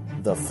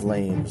 The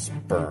flames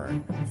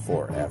burn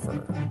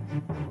forever.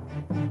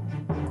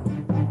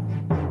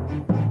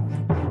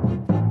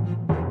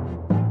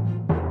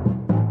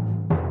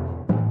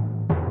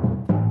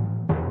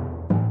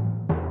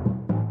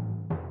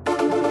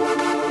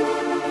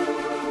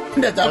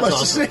 That much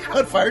awesome. to say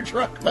about Fire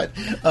Truck, but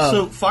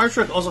So Fire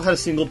Truck also had a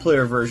single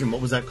player version.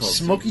 What was that called?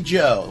 Smokey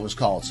Joe it was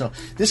called. So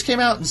this came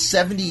out in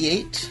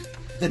 '78.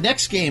 The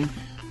next game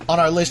on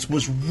our list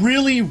was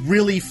really,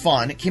 really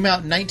fun. It came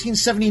out in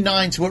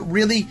 1979, so it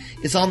really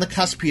is on the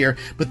cusp here.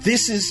 But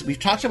this is, we've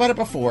talked about it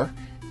before,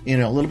 a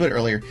little bit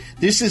earlier.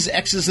 This is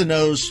X's and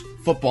O's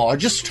football, or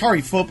just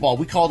Atari football.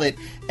 We called it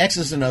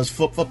X's and O's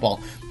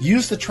football.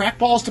 Use the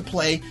trackballs to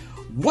play.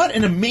 What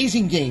an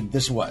amazing game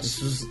this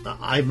was.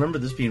 I remember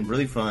this being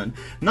really fun.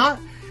 Not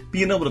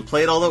being able to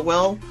play it all that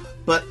well,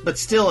 but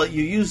still,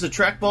 you use the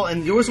trackball,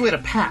 and there was a way to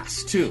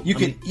pass too.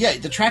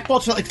 The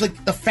trackball. So like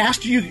the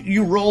faster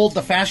you rolled,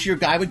 the faster your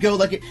guy would go.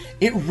 Like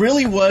it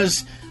really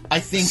was.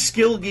 I think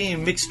skill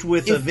game mixed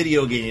with a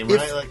video game,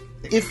 right?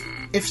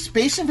 If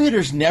Space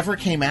Invaders never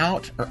came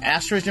out, or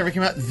Asteroids never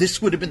came out,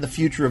 this would have been the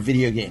future of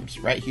video games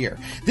right here.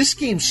 This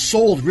game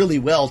sold really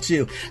well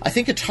too. I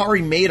think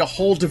Atari made a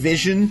whole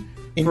division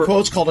in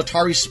quotes called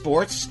Atari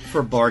Sports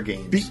for bar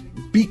games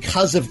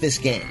because of this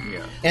game.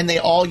 Yeah. And they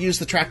all use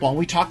the trackball, and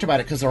we talked about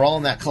it because they're all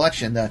in that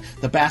collection.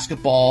 The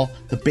basketball,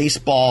 the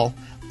baseball,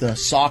 the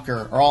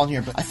soccer are all in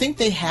here. But I think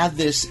they had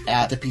this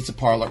at the pizza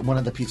parlor, one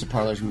of the pizza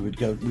parlors we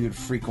would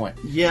frequent.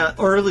 Yeah,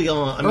 early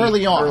on,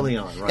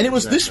 right? And it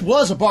was this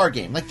was a bar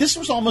game. Like this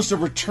was almost a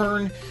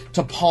return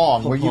to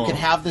Pong, where you could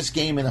have this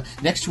game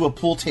next to a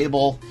pool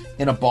table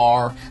in a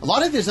bar. A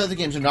lot of these other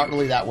games are not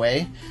really that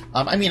way.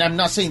 I'm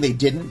not saying they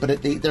didn't,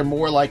 but they're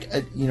more like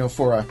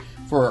for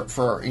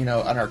an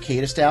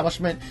arcade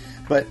establishment.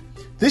 But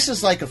this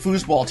is like a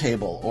foosball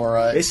table,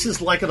 this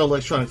is like an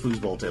electronic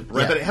foosball table,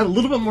 right? Yeah. But it had a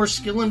little bit more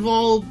skill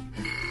involved.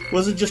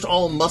 Wasn't just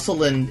all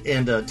muscle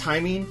and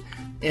timing,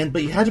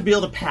 but you had to be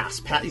able to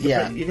pass.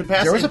 You could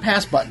pass. There was a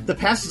pass button. The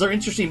passes are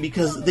interesting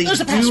because they There's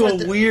a pass do right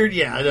there. weird.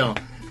 Yeah, I know.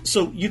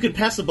 So you could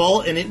pass the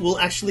ball, and it will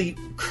actually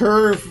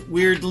curve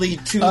weirdly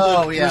to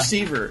the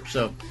receiver.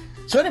 So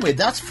anyway,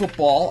 that's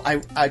football.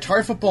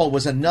 Atari football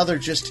was another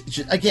just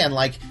again,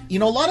 like, a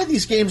lot of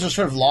these games are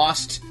sort of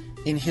lost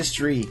in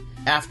history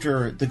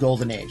after the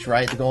golden age,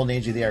 right? The golden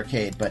age of the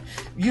arcade. But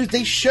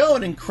they show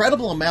an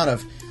incredible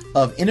amount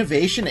of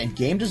innovation and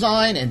game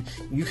design, and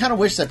you kind of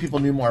wish that people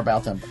knew more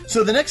about them.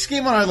 So the next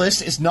game on our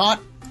list is not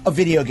a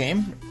video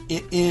game.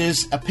 It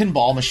is a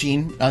pinball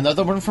machine,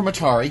 another one from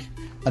Atari.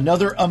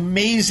 Another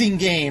amazing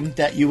game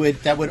that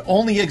would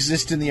only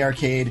exist in the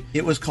arcade.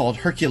 It was called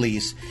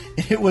Hercules.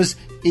 It was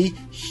a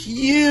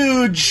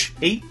huge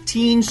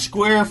 18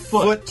 square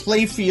foot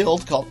play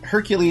field called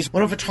Hercules.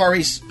 One of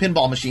Atari's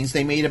pinball machines.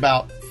 They made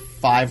about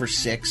 5 or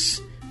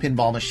 6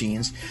 pinball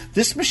machines.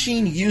 This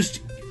machine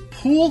used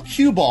pool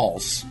cue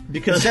balls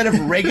instead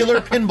of regular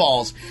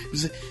pinballs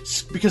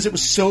because it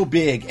was so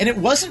big, and it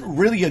wasn't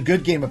really a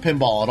good game of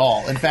pinball at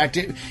all. In fact,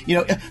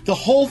 the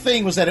whole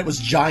thing was that it was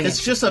giant.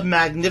 It's just a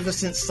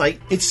magnificent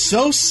sight. It's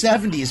so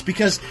 70s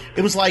because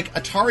it was like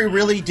Atari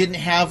really didn't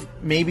have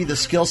maybe the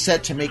skill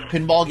set to make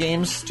pinball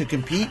games to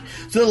compete,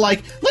 so they're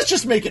like, let's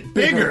just make it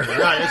bigger.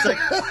 Right? It's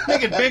like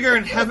make it bigger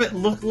and have it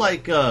look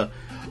like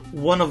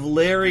one of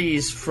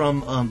Larry's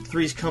from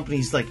Three's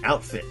Company's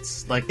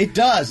outfits. Like it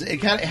does. It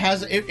kind of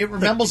has. It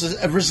resembles a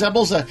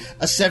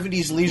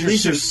 70s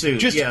leisure suit.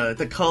 Just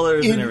the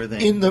colors and everything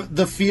in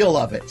the feel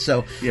of it.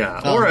 So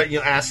or a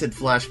acid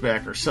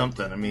flashback or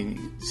something. I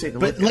mean,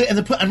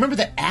 I remember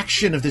the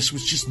action of this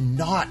was just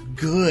not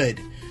good.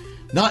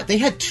 They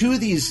had 2 of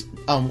these,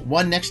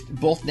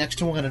 both next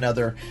to one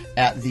another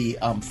at the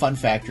Fun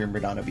Factory in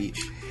Redondo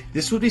Beach.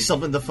 This would be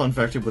something the Fun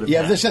Factory would have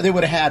had. Yeah, this they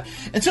would have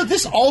had. And so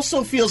this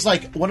also feels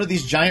like one of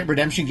these giant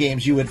redemption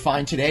games you would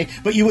find today,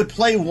 but you would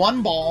play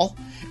one ball,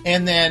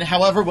 and then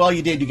however well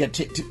you did, you get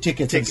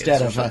tickets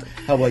instead of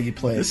how well you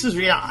played. This is,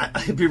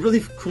 it'd be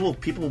really cool if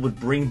people would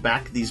bring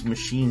back these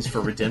machines for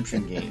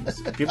redemption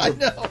games. I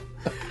know.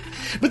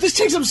 But this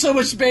takes up so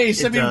much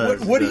space.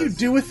 What do you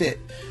do with it?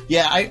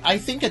 Yeah, I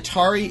think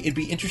Atari, it'd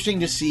be interesting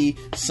to see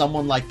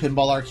someone like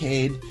Pinball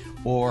Arcade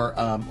or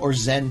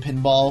Zen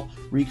Pinball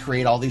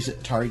recreate all these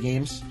Atari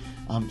games.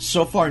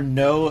 So far,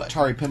 no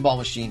Atari pinball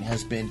machine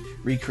has been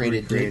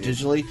recreated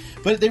digitally,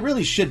 but they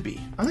really should be.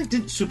 I think,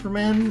 did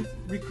Superman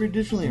recreate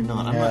digitally or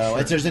not? I'm not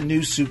sure. There's a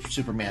new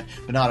Superman,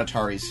 but not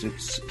Atari's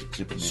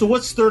Superman. So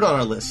what's third on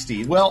our list,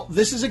 Steve? Well,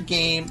 this is a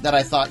game that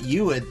I thought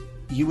you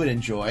would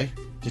enjoy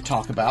to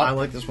talk about. I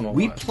like this one a lot.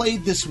 We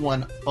played this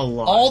one a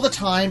lot, all the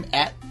time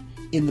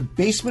in the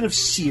basement of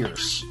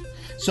Sears.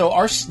 So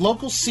our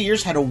local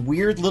Sears had a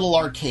weird little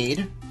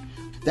arcade.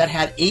 that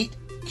had 8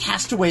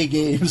 Castaway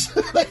games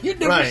that you'd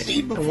never Right.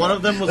 seen before. And one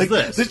of them was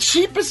this. The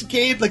cheapest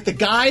game, like the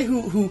guy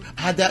who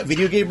had that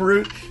video game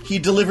route, he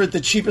delivered the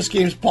cheapest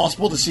games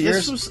possible to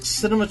Sears. This was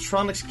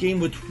Cinematronics game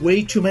with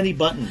way too many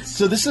buttons.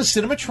 So this is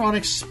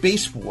Cinematronics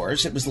Space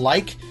Wars. It was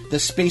like the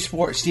Space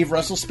War, Steve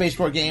Russell Space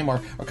War game, or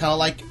kind of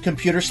like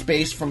Computer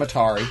Space from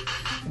Atari,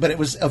 but it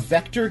was a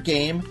vector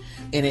game,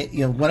 and it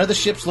one of the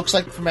ships looks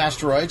like from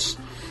asteroids,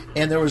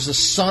 and there was a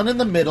sun in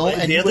the middle,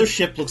 and the you other would-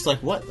 ship looks like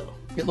what, though?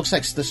 It looks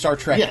like the Star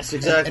Trek. Yes,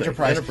 exactly.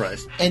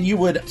 Enterprise. And you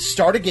would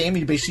start a game, and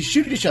you basically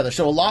shoot at each other.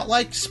 So a lot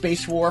like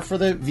Space War for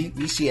the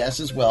VCS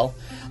as well.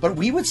 But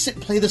we would sit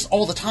and play this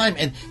all the time,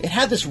 and it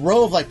had this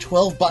row of like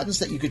 12 buttons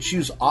that you could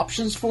choose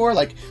options for,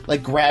 like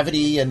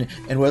gravity and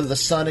whether the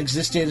sun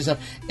existed and stuff.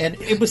 And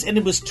It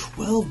was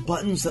 12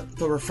 buttons that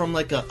were from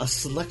like a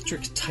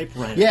Selectric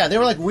typewriter. yeah, they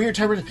were like weird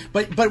typewriters.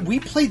 But we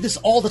played this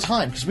all the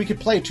time because we could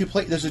play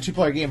there's a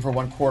 2-player game for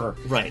 1 quarter.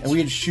 Right. And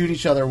we'd shoot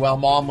each other while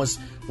Mom was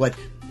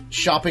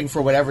shopping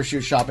for whatever she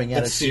was shopping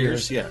at At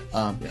Sears, yeah.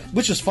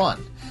 Which was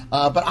fun.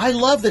 But I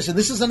love this, and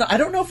this is I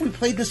don't know if we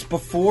played this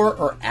before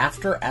or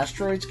after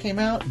Asteroids came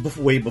out.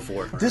 Way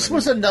before. This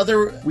was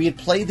another. We had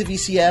played the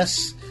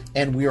VCS,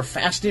 and we were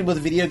fascinated with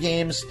video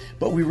games,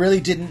 but we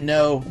really didn't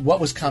know what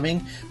was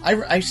coming.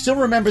 I still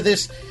remember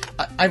this.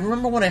 I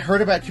remember when I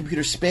heard about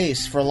Computer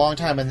Space for a long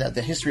time and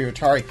the history of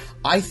Atari.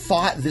 I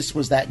thought this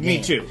was that game.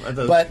 Me too. I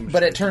thought it was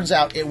But it turns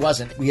out it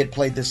wasn't. We had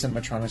played this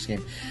Cinematronics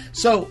game.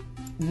 So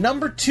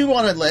number 2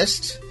 on a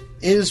list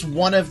is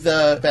one of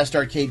the best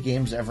arcade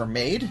games ever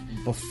made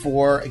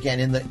before, again,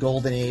 in the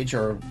Golden Age,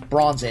 or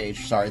Bronze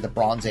Age, the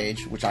Bronze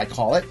Age, which I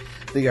call it,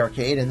 the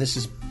arcade, and this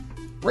is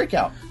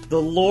Breakout.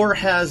 The lore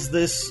has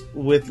this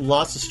with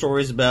lots of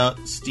stories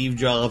about Steve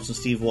Jobs and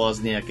Steve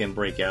Wozniak and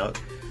Breakout.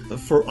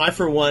 I,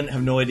 for one,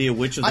 have no idea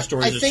which of the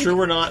stories is true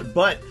or not,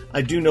 but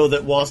I do know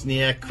that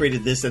Wozniak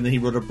created this, and then he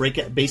wrote a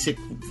Breakout basic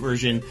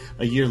version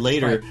a year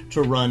later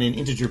to run in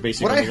integer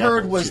basic. What on I the heard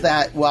Apple was II.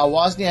 that while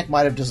Wozniak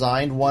might have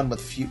designed one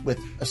with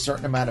a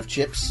certain amount of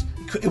chips,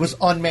 it was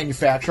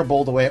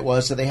unmanufacturable the way it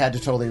was, so they had to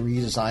totally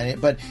redesign it.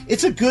 But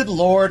it's a good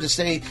lore to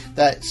say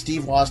that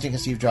Steve Wozniak and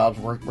Steve Jobs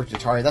worked at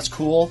Atari. That's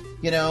cool,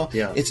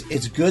 Yeah.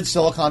 It's good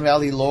Silicon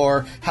Valley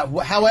lore.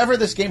 However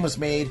this game was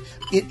made,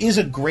 it is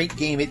a great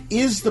game. It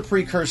is the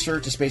precursor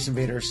to Space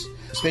Invaders.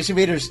 Space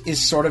Invaders is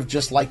sort of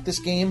just like this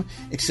game,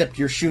 except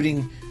you're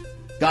shooting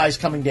guys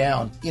coming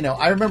down.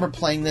 I remember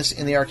playing this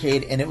in the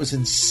arcade, and it was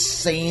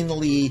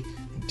insanely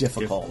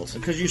difficult.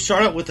 Because you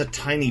start out with a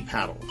tiny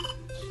paddle.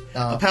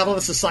 A paddle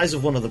that's the size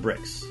of one of the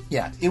bricks.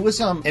 Yeah, it was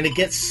And it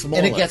gets smaller.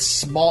 and it gets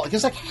small. It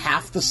gets like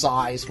half the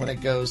size when it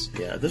goes.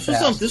 Yeah, this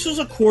was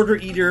a quarter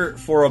eater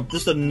for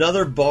just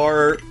another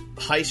bar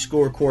high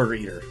score quarter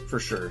eater for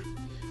sure.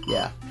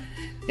 Yeah.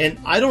 And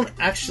I don't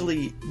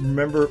actually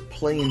remember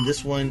playing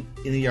this one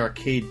in the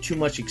arcade too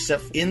much,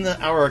 except in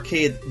our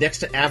arcade next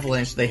to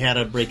Avalanche, they had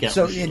a Breakout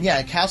So machine.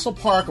 at Castle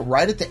Park,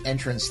 right at the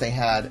entrance, they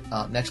had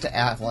next to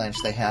Avalanche,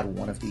 they had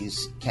one of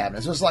these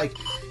cabinets. It was like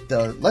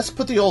let's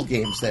put the old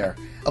games there.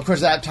 Of course,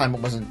 at that time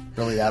it wasn't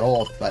really that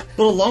old, but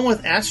But along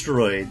with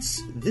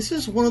Asteroids, this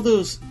is one of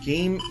those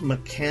game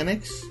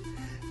mechanics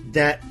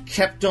that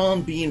kept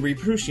on being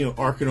reproduced.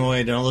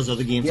 Arkanoid and all those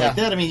other games Yeah. like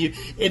that. I mean,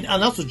 and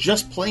also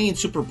just playing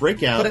Super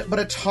Breakout. but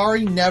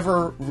Atari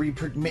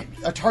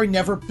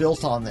never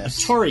built on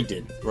this. Atari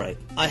did, right.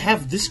 I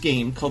have this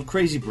game called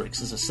Crazy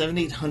Bricks. It's a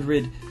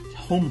 7800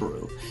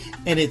 homebrew,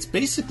 and it's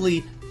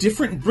basically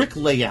different brick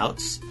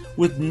layouts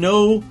with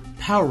no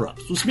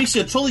power-ups, which makes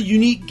it a totally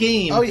unique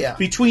game. Oh, yeah.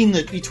 Between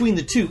the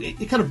two.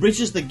 It kind of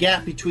bridges the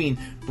gap between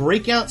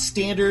Breakout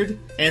Standard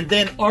and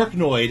then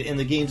Arkanoid and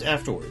the games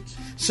afterwards.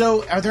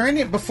 So, are there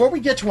any, before we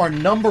get to our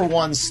number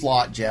 1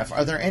 slot, Jeff,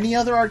 are there any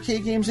other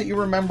arcade games that you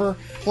remember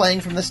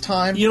playing from this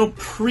time?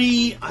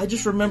 I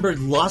just remembered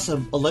lots of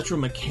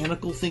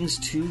electromechanical things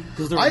too.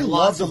 Because there were I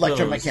lots loved of those.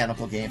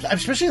 electromechanical games,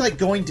 especially like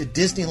going to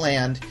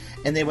Disneyland,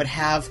 and they would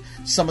have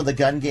some of the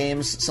gun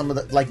games. Some of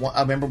the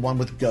I remember one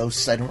with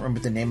ghosts. I don't remember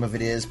what the name of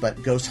it is,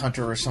 but Ghost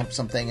Hunter or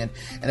something. And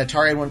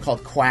Atari had one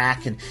called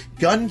Quack. And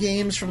gun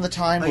games from the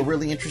time were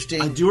really interesting.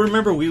 I do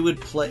remember we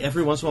would play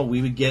every once in a while.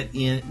 We would get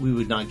in. We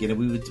would not get in.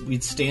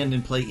 We'd stand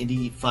and play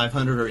Indy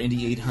 500 or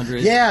Indy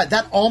 800. Yeah,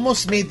 that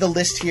almost made the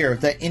list here.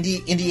 The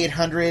Indy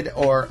 800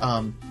 or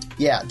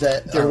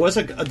There was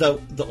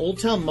the Old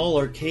Town Mall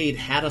arcade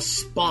had a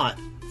spot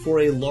for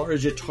a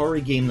large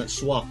Atari game that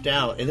swapped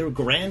out, and their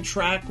Grand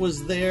Track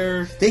was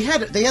there. They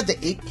had the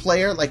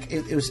 8-player, like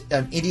it was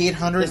Indy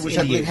 800, That's which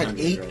Indy had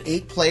 800,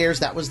 eight players.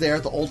 That was there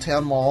at the Old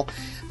Town Mall.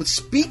 But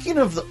speaking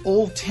of the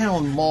Old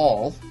Town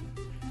Mall,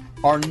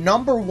 our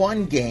number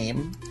 1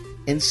 game,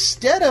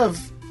 instead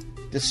of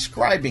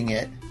describing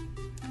it,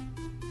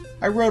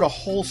 I wrote a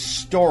whole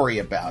story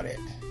about it.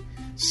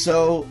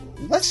 So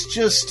let's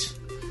just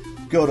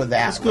go to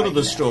that. Let's go to right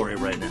the now. story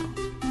right now.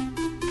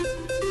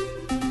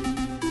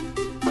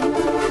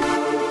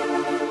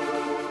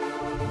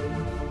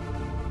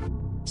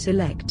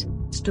 Select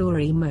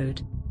Story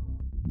Mode.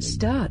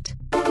 Start.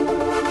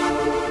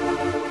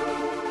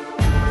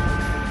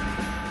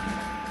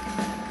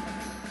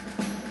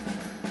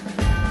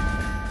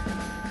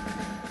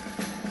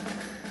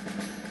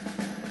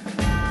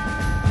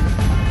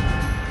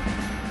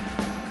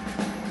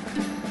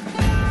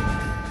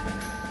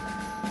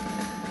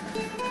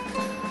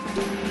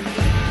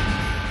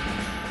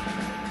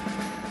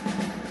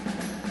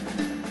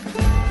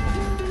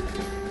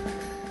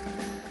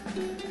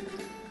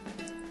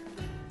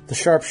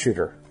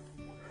 Sharpshooter.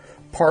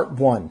 Part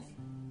 1.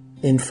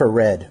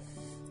 Infrared.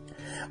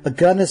 A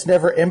gun is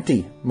never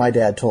empty, my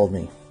dad told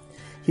me.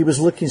 He was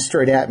looking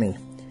straight at me.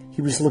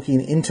 He was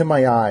looking into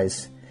my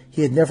eyes.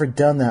 He had never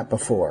done that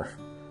before.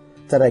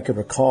 That I could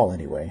recall,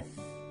 anyway.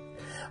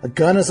 A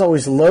gun is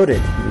always loaded,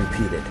 he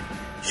repeated,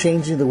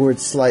 changing the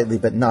words slightly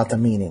but not the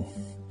meaning.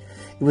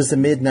 It was the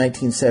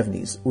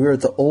mid-1970s. We were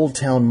at the Old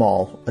Town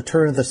Mall, a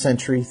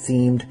turn-of-the-century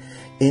themed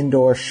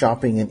indoor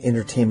shopping and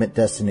entertainment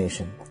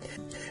destination,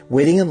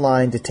 waiting in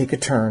line to take a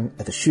turn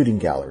at the shooting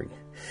gallery.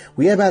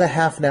 We had about a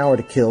half an hour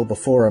to kill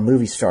before our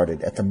movie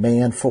started at the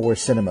Man 4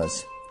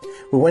 Cinemas.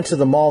 We went to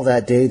the mall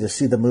that day to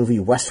see the movie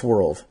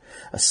Westworld,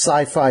 a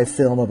sci-fi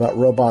film about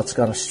robots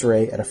gone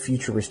astray at a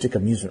futuristic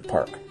amusement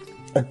park.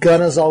 A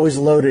gun is always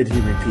loaded, he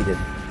repeated.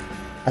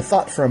 I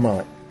thought for a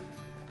moment.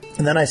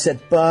 And then I said,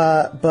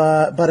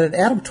 but in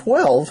Adam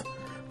 12,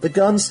 the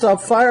guns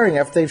stop firing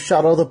after they've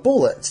shot all the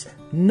bullets.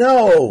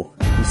 No,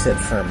 he said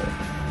firmly.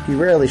 He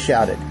rarely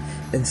shouted.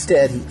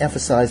 Instead, he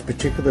emphasized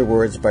particular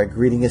words by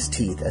gritting his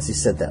teeth as he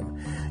said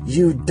them.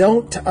 You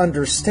don't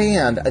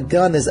understand. A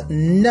gun is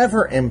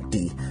never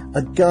empty.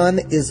 A gun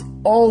is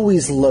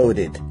always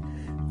loaded.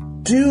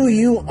 Do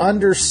you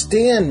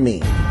understand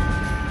me?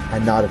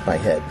 I nodded my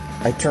head.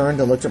 I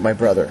turned and looked at my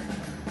brother.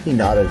 He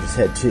nodded his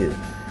head too.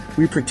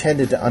 We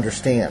pretended to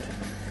understand.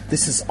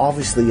 This is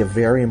obviously a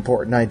very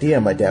important idea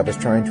my dad was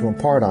trying to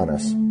impart on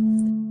us.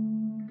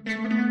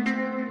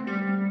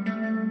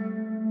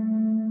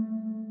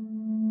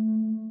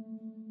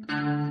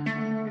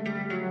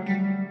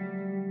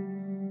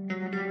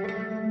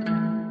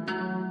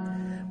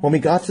 When we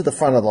got to the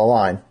front of the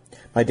line,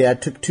 my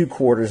dad took 2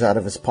 quarters out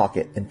of his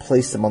pocket and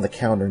placed them on the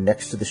counter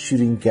next to the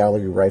shooting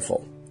gallery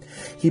rifle.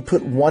 He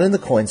put one in the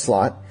coin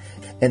slot,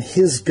 and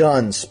his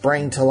gun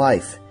sprang to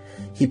life.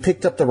 He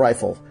picked up the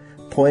rifle,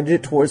 pointed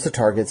it towards the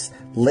targets,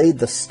 laid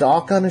the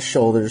stock on his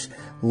shoulders,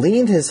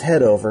 leaned his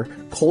head over,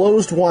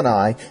 closed one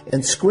eye,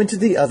 and squinted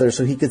the other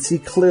so he could see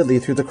clearly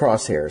through the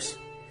crosshairs.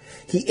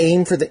 He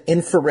aimed for the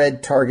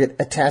infrared target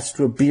attached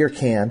to a beer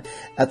can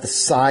at the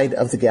side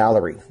of the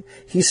gallery.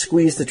 He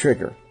squeezed the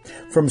trigger.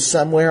 From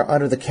somewhere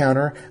under the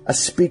counter, a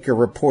speaker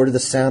reported the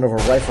sound of a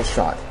rifle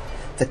shot.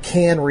 The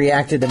can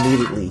reacted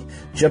immediately,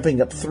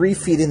 jumping up 3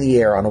 feet in the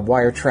air on a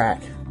wire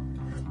track.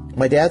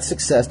 My dad's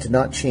success did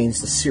not change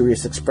the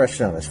serious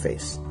expression on his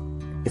face.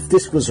 If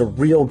this was a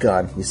real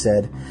gun, he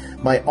said,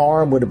 my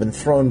arm would have been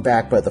thrown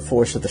back by the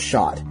force of the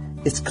shot.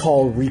 It's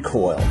called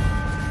recoil.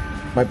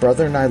 My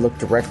brother and I looked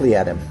directly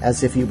at him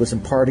as if he was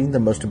imparting the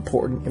most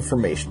important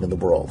information in the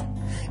world.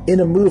 In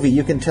a movie,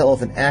 you can tell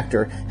if an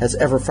actor has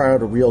ever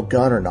fired a real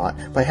gun or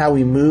not by how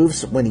he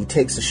moves when he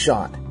takes a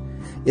shot.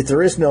 If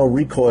there is no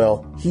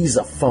recoil, he's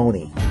a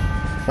phony.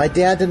 My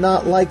dad did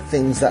not like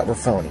things that were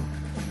phony.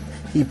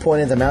 He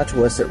pointed them out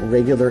to us at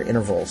regular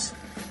intervals.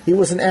 He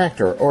was an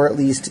actor, or at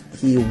least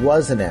he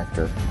was an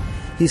actor.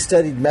 He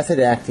studied method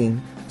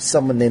acting,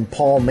 someone named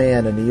Paul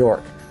Mann in New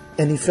York,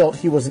 and he felt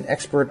he was an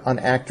expert on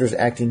actors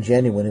acting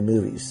genuine in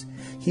movies.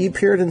 He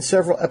appeared in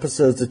several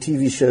episodes of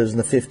TV shows in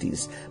the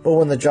 50s, but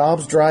when the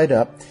jobs dried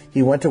up,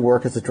 he went to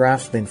work as a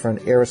draftsman for an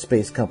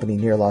aerospace company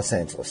near Los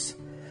Angeles.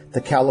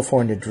 The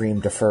California dream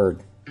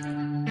deferred.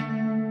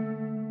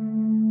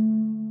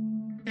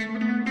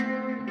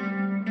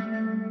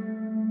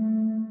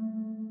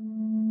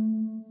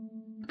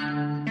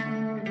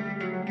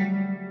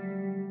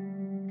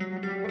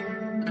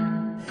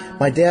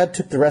 My dad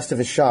took the rest of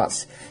his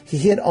shots. He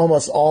hit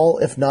almost all,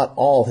 if not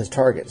all, his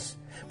targets.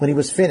 When he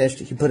was finished,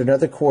 he put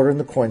another quarter in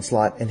the coin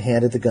slot and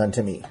handed the gun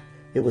to me.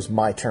 It was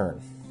my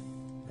turn.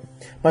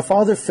 My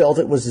father felt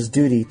it was his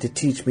duty to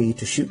teach me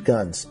to shoot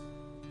guns.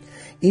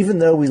 Even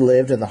though we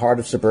lived in the heart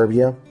of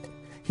suburbia,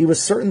 he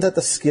was certain that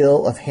the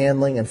skill of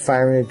handling and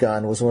firing a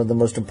gun was one of the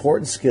most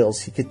important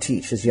skills he could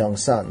teach his young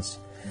sons.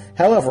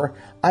 However,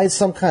 I had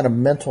some kind of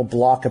mental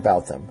block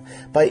about them.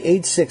 By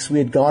age 6, we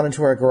had gone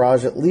into our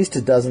garage at least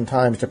a dozen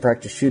times to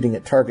practice shooting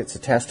at targets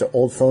attached to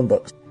old phone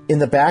books. In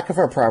the back of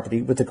our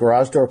property, with the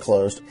garage door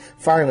closed,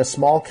 firing a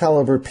small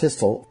caliber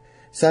pistol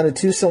sounded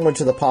too similar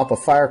to the pop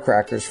of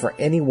firecrackers for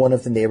any one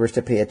of the neighbors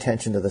to pay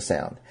attention to the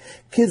sound.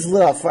 Kids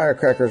lit off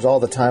firecrackers all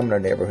the time in our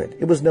neighborhood.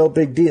 It was no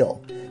big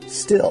deal.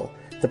 Still,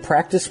 the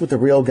practice with the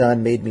real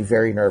gun made me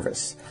very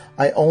nervous.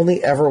 I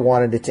only ever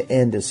wanted it to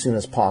end as soon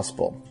as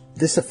possible.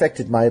 This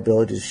affected my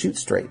ability to shoot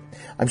straight.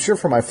 I'm sure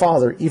for my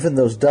father, even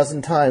those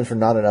dozen times were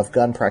not enough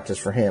gun practice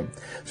for him.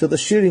 So the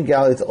shooting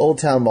gallery at the Old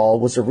Town Mall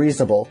was a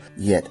reasonable,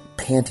 yet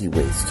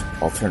panty-waist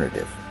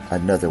alternative.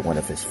 Another one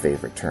of his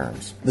favorite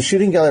terms. The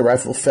shooting gallery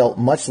rifle felt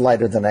much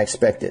lighter than I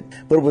expected,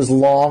 but it was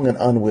long and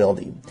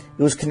unwieldy.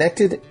 It was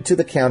connected to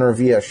the counter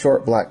via a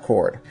short black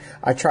cord.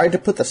 I tried to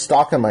put the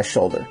stock on my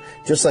shoulder,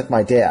 just like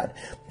my dad,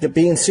 but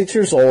being 6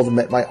 years old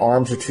meant my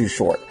arms were too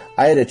short.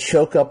 I had to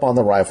choke up on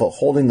the rifle,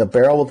 holding the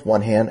barrel with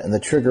one hand and the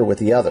trigger with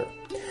the other.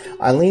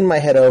 I leaned my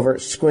head over,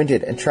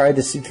 squinted, and tried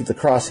to see through the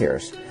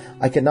crosshairs.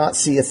 I could not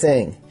see a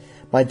thing.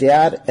 My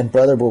dad and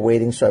brother were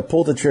waiting, so I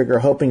pulled the trigger,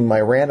 hoping my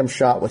random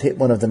shot would hit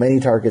one of the many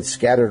targets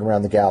scattered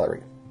around the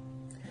gallery.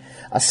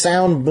 A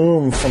sound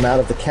boomed from out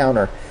of the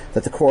counter,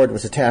 that the cord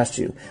was attached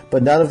to,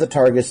 but none of the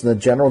targets in the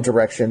general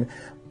direction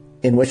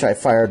in which I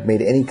fired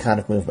made any kind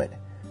of movement.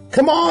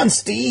 "Come on,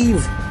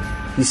 Steve!"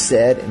 he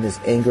said in his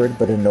angered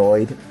but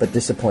annoyed but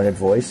disappointed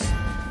voice.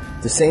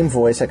 The same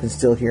voice I can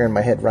still hear in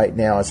my head right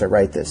now as I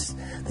write this.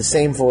 The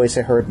same voice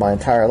I heard my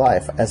entire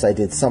life as I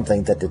did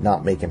something that did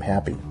not make him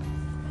happy.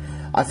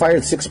 I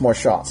fired 6 more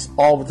shots,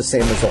 all with the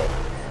same result.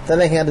 Then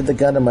I handed the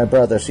gun to my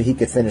brother so he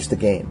could finish the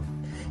game.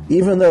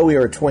 Even though we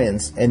were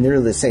twins and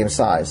nearly the same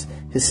size,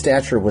 his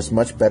stature was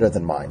much better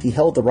than mine. He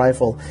held the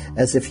rifle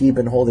as if he'd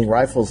been holding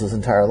rifles his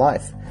entire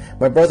life.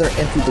 My brother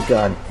emptied the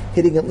gun,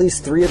 hitting at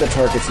least 3 of the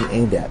targets he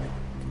aimed at.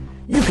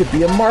 "You could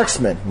be a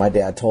marksman," my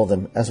dad told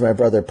him as my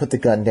brother put the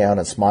gun down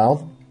and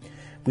smiled.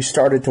 We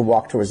started to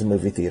walk towards the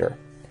movie theater.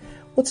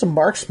 "What's a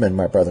marksman?"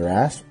 my brother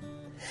asked.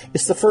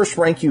 "It's the first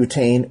rank you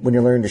attain when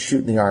you learn to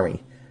shoot in the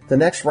Army. The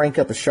next rank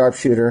up is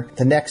sharpshooter,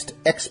 the next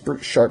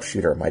expert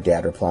sharpshooter," my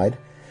dad replied.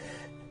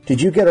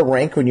 "Did you get a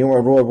rank when you were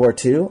in World War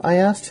II?" I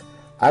asked.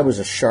 "I was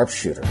a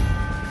sharpshooter."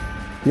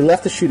 We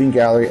left the shooting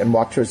gallery and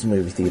walked towards the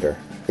movie theater.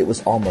 It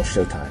was almost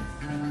showtime.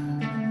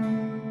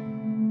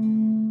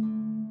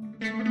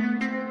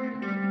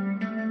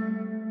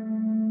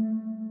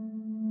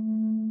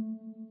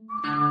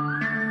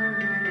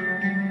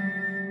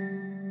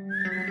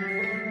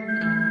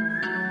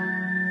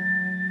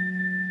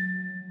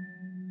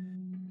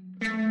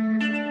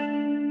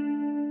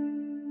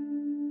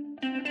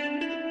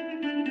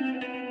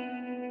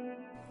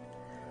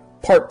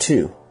 Part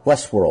 2,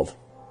 Westworld.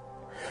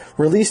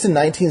 Released in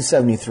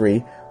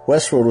 1973,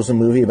 Westworld was a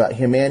movie about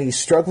humanity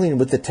struggling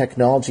with the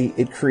technology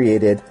it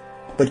created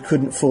but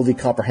couldn't fully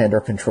comprehend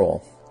or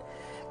control.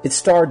 It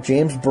starred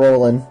James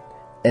Brolin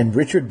and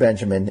Richard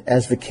Benjamin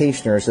as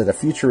vacationers at a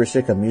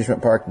futuristic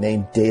amusement park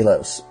named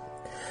Delos.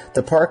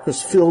 The park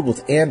was filled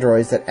with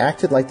androids that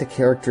acted like the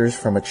characters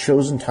from a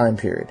chosen time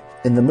period.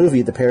 In the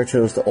movie, the pair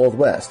chose the Old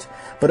West,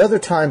 but other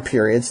time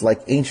periods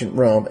like ancient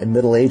Rome and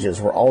Middle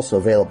Ages were also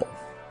available.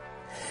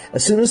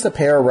 As soon as the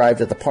pair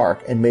arrived at the park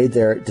and made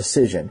their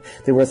decision,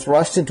 they were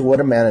thrust into what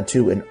amounted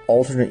to an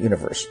alternate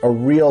universe, a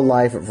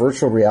real-life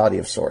virtual reality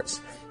of sorts.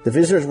 The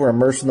visitors were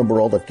immersed in the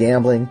world of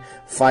gambling,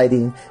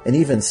 fighting, and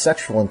even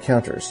sexual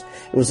encounters.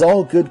 It was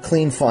all good,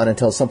 clean fun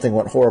until something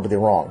went horribly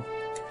wrong.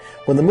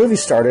 When the movie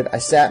started, I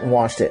sat and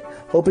watched it,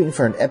 hoping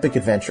for an epic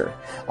adventure.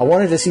 I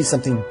wanted to see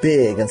something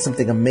big and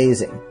something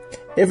amazing.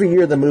 Every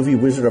year the movie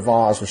Wizard of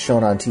Oz was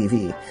shown on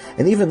TV,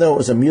 and even though it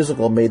was a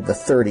musical made in the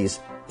 30s,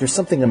 there's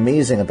something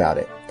amazing about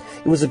it.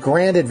 It was a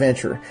grand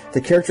adventure.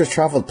 The characters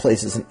traveled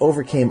places and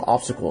overcame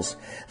obstacles.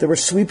 There were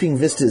sweeping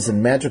vistas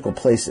and magical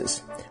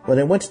places. When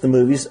I went to the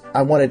movies,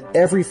 I wanted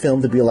every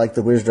film to be like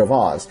The Wizard of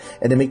Oz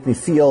and to make me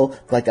feel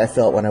like I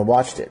felt when I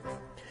watched it.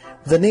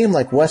 With a name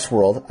like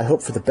Westworld, I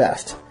hoped for the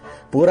best.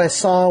 But what I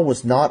saw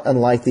was not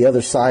unlike the other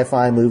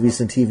sci-fi movies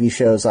and TV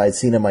shows I had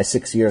seen in my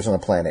 6 years on the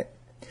planet.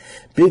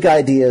 Big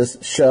ideas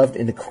shoved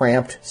into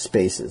cramped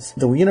spaces.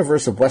 The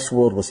universe of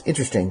Westworld was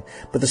interesting,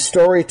 but the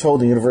story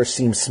told in the universe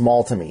seemed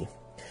small to me.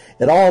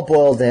 It all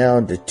boiled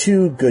down to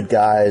 2 good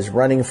guys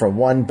running from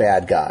 1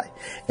 bad guy.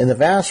 In the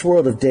vast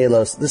world of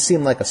Delos, this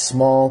seemed like a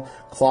small,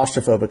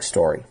 claustrophobic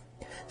story.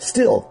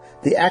 Still,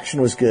 the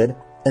action was good,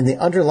 and the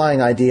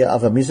underlying idea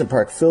of an amusement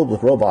park filled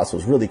with robots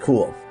was really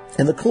cool.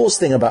 And the coolest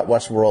thing about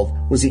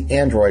Westworld was the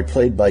android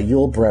played by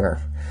Yul Brynner.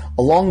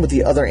 Along with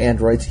the other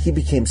androids, he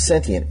became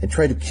sentient and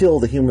tried to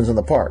kill the humans in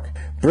the park.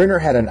 Brynner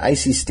had an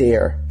icy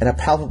stare and a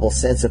palpable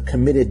sense of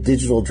committed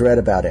digital dread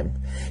about him.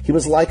 He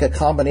was like a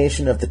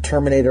combination of the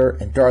Terminator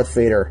and Darth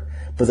Vader,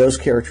 but those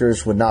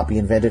characters would not be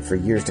invented for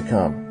years to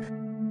come.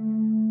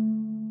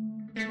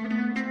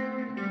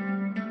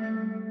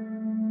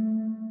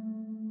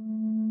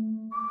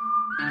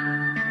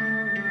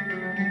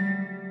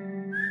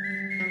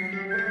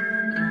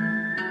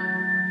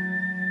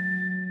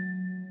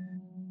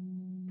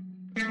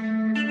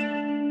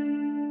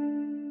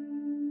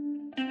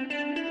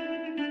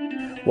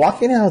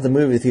 Walking out of the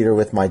movie theater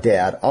with my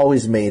dad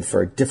always made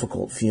for a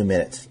difficult few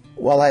minutes.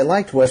 While I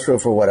liked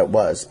Westworld for what it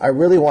was, I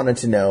really wanted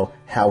to know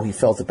how he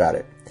felt about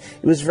it.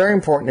 It was very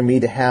important to me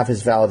to have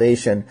his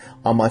validation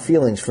on my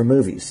feelings for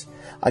movies.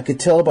 I could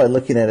tell by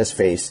looking at his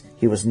face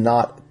he was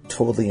not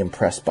totally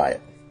impressed by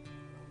it.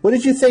 "What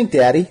did you think,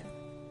 Daddy?"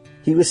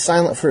 He was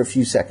silent for a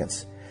few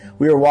seconds.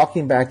 We were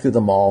walking back through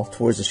the mall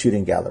towards the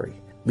shooting gallery.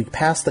 We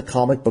passed the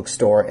comic book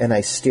store and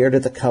I stared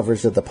at the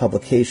covers of the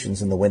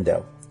publications in the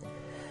window.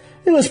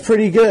 "It was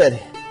pretty good,"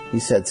 he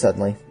said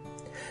suddenly.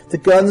 "The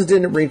guns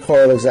didn't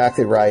recoil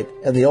exactly right,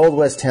 and the Old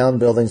West town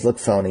buildings looked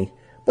phony,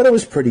 but it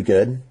was pretty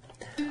good."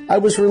 I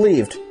was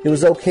relieved. It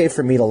was okay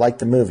for me to like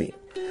the movie.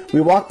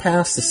 We walked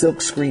past the silk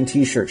screen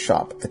t-shirt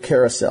shop, the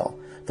carousel,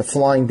 the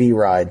Flying Bee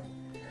ride.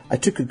 I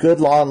took a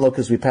good long look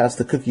as we passed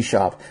the cookie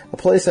shop, a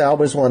place I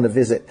always wanted to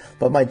visit,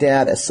 but my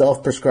dad, a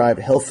self-prescribed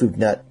health food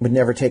nut, would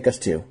never take us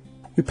to.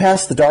 We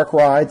passed the dark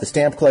ride, the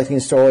stamp collecting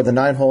store, the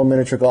 9-hole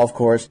miniature golf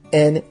course,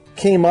 and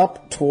came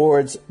up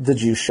towards the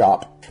juice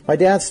shop. My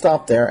dad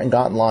stopped there and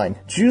got in line.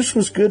 Juice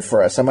was good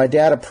for us, and my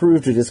dad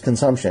approved of its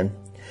consumption.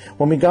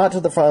 When we got to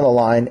the front of the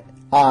line,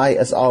 I,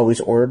 as always,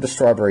 ordered the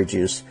strawberry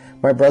juice.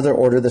 My brother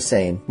ordered the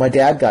same. My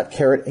dad got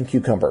carrot and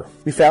cucumber.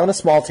 We found a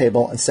small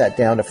table and sat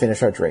down to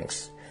finish our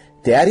drinks.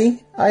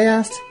 "Daddy," I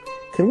asked,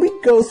 "can we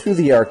go through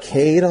the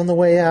arcade on the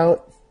way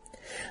out?"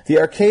 The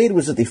arcade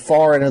was at the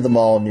far end of the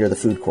mall near the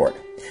food court,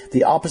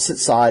 the opposite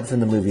side from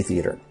the movie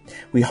theater.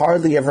 We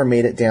hardly ever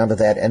made it down to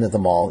that end of the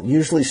mall,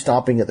 usually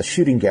stopping at the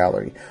shooting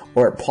gallery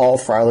or at Paul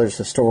Freiler's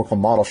historical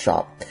model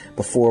shop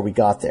before we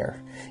got there.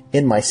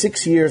 In my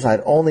 6 years,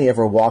 I'd only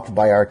ever walked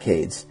by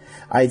arcades.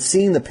 I had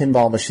seen the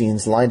pinball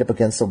machines lined up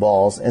against the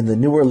walls and the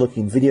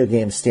newer-looking video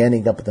games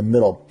standing up in the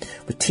middle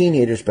with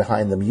teenagers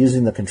behind them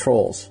using the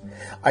controls.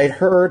 I had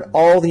heard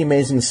all the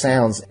amazing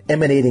sounds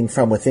emanating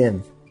from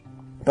within,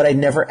 but I'd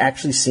never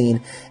actually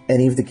seen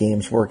any of the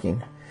games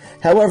working.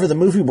 However, the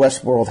movie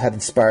Westworld had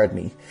inspired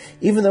me.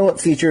 Even though it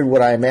featured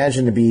what I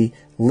imagined to be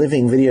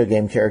living video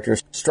game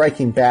characters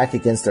striking back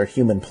against their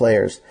human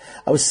players,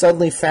 I was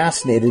suddenly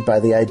fascinated by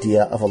the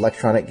idea of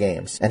electronic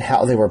games and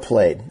how they were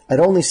played. I'd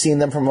only seen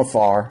them from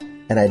afar,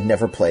 and I'd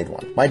never played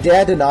one. My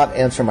dad did not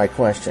answer my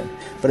question,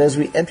 but as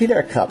we emptied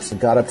our cups and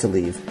got up to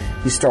leave,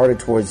 he started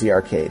towards the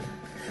arcade.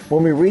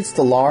 When we reached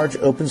the large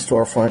open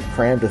storefront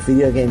crammed with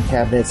video game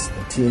cabinets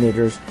and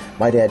teenagers,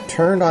 my dad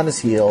turned on his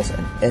heels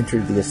and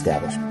entered the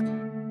establishment.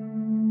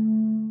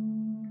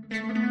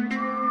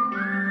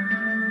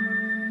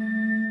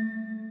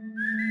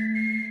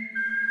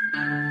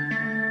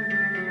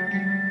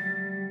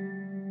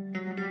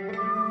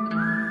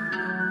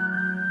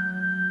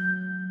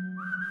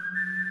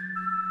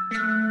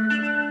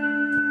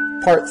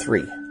 Part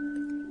 3.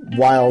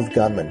 Wild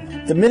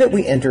Gunman. The minute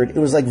we entered, it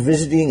was like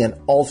visiting an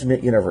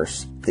alternate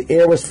universe. The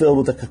air was filled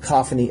with a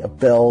cacophony of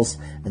bells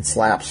and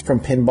slaps from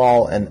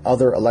pinball and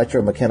other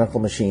electromechanical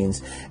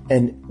machines,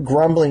 and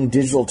grumbling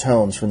digital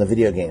tones from the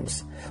video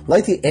games.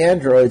 Like the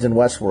androids in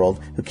Westworld,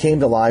 who came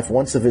to life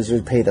once the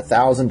visitors paid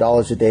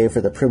 $1,000 a day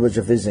for the privilege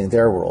of visiting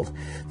their world,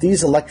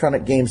 these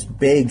electronic games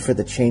begged for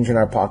the change in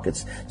our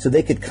pockets so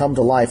they could come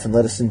to life and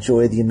let us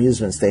enjoy the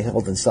amusements they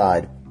held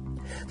inside.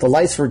 The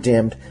lights were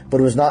dimmed, but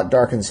it was not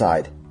dark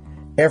inside.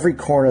 Every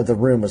corner of the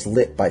room was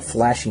lit by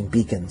flashing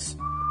beacons.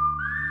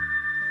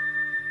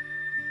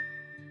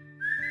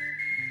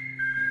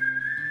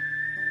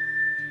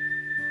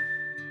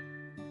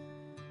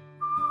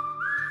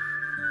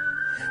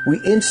 We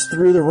inched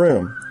through the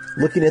room,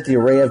 looking at the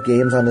array of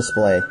games on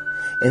display.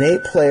 An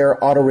 8-player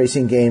auto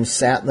racing game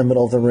sat in the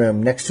middle of the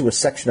room next to a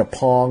section of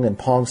Pong and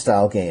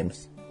Pong-style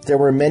games. There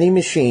were many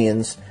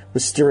machines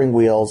with steering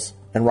wheels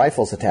and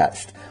rifles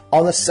attached.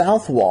 On the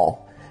south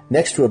wall,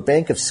 next to a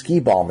bank of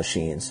skee-ball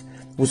machines,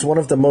 was one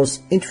of the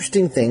most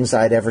interesting things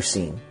I had ever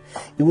seen.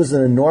 It was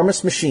an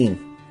enormous machine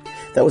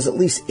that was at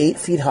least 8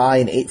 feet high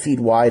and 8 feet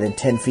wide and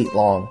 10 feet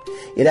long.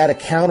 It had a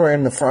counter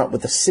in the front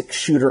with a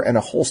 6-shooter and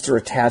a holster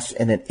attached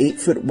and an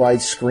 8-foot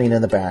wide screen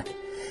in the back.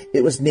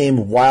 It was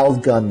named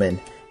Wild Gunman,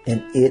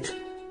 and it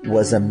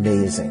was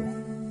amazing.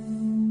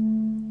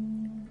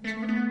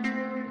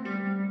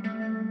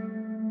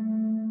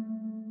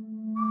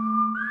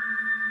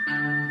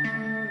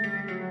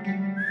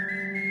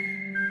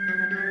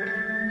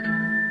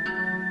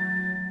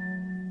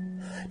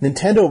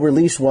 Nintendo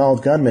released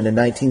Wild Gunman in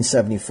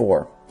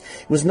 1974.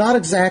 It was not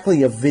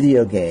exactly a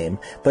video game,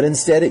 but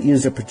instead it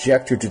used a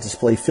projector to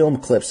display film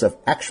clips of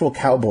actual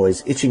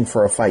cowboys itching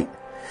for a fight.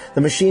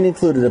 The machine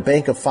included a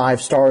bank of 5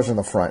 stars on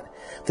the front.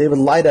 They would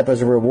light up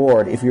as a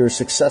reward if you were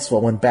successful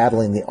when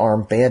battling the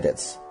armed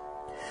bandits.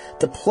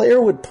 The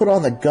player would put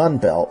on the gun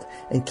belt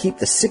and keep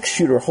the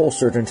 6-shooter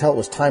holstered until it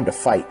was time to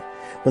fight.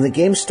 When the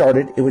game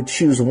started, it would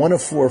choose one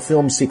of 4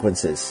 film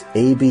sequences,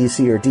 A, B,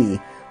 C, or D,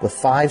 with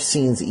 5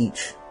 scenes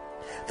each.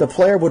 The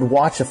player would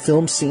watch a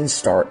film scene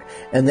start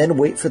and then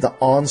wait for the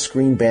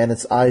on-screen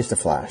bandit's eyes to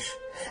flash.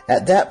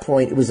 At that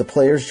point, it was the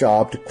player's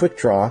job to quick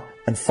draw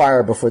and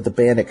fire before the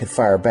bandit could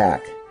fire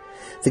back.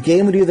 The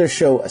game would either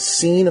show a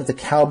scene of the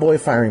cowboy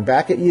firing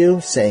back at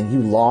you, saying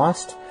you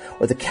lost,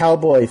 or the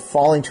cowboy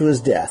falling to his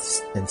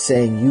death and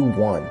saying you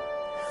won.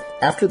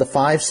 After the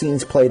 5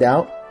 scenes played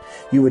out,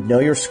 you would know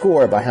your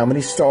score by how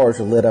many stars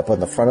were lit up on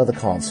the front of the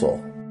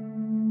console.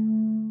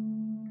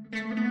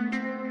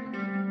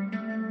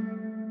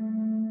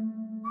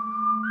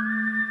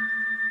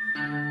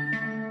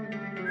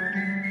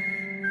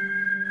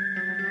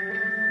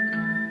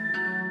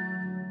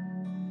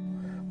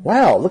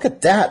 "Wow, look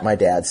at that," my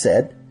dad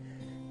said.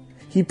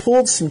 He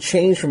pulled some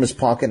change from his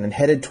pocket and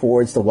headed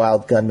towards the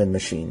Wild Gunman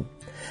machine.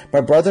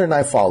 My brother and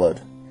I followed.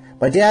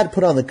 My dad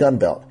put on the gun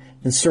belt,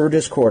 inserted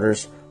his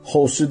quarters,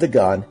 holstered the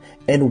gun,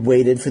 and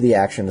waited for the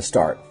action to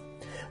start.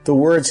 The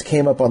words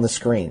came up on the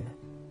screen.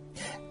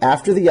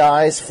 "After the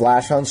eyes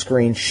flash on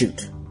screen,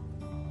 shoot.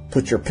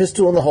 Put your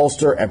pistol in the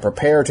holster and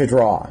prepare to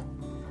draw."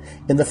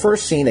 In the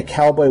first scene, a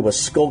cowboy was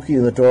skulking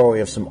in the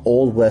doorway of some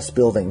Old West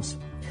buildings.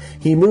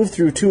 He moved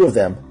through 2 of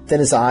them, then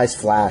his eyes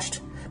flashed.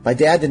 My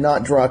dad did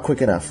not draw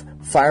quick enough,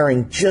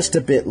 firing just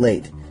a bit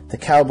late. The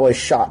cowboy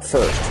shot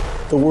first.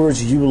 The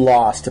words "you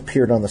lost"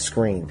 appeared on the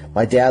screen.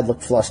 My dad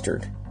looked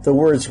flustered. The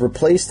words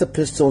 "replace the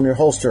pistol in your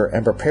holster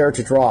and prepare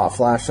to draw"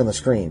 flashed on the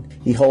screen.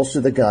 He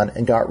holstered the gun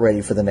and got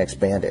ready for the next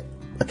bandit.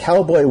 A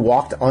cowboy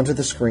walked onto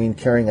the screen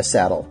carrying a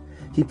saddle.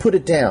 He put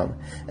it down,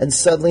 and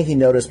suddenly he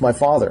noticed my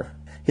father.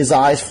 His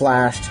eyes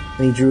flashed,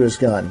 and he drew his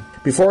gun.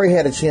 Before he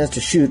had a chance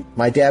to shoot,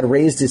 my dad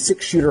raised his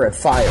 6-shooter and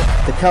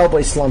fired. The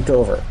cowboy slumped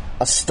over.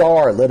 A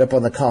star lit up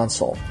on the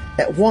console.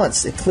 At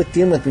once, it clicked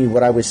in with me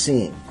what I was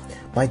seeing.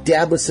 My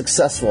dad was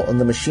successful, and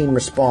the machine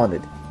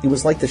responded. It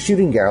was like the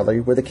shooting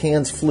gallery where the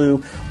cans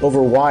flew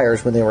over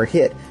wires when they were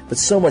hit, but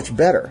so much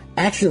better.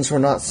 Actions were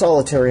not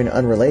solitary and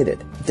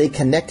unrelated. They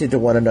connected to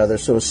one another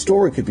so a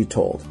story could be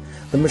told.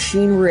 The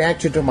machine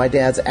reacted to my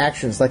dad's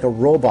actions like a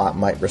robot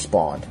might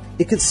respond.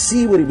 It could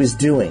see what he was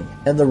doing,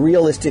 and the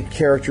realistic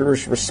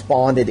characters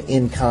responded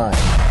in kind.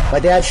 My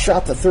dad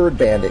shot the third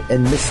bandit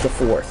and missed the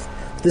fourth.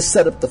 This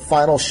set up the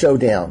final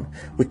showdown.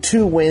 With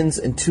 2 wins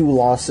and 2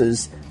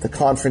 losses, the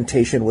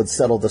confrontation would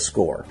settle the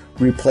score.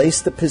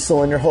 Replace the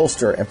pistol in your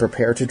holster and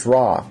prepare to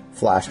draw,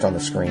 flashed on the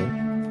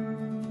screen.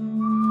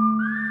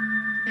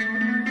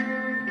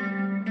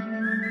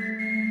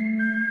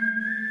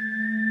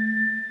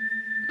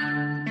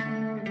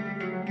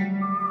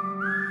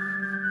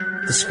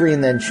 The screen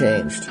then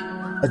changed.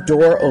 A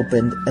door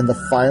opened and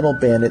the final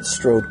bandit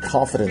strode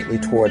confidently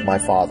toward my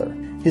father.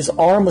 His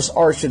arm was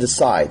arched at his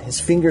side, his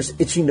fingers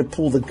itching to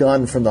pull the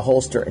gun from the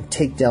holster and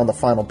take down the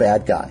final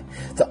bad guy.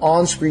 The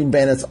on-screen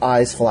bandit's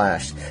eyes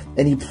flashed,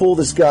 and he pulled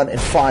his gun and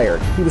fired.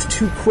 He was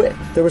too quick.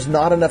 There was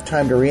not enough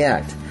time to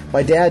react.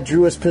 My dad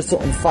drew his pistol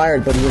and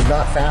fired, but he was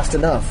not fast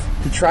enough.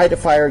 He tried to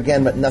fire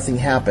again, but nothing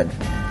happened.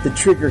 The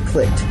trigger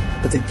clicked,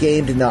 but the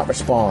game did not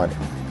respond.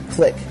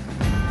 Click,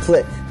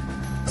 click,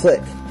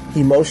 click.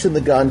 He motioned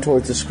the gun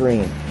towards the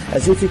screen,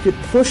 as if he could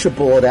push a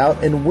bullet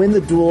out and win the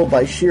duel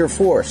by sheer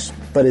force,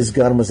 but his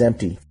gun was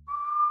empty.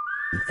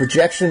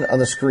 Projection on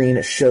the screen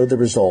showed the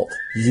result.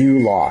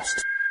 You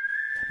lost.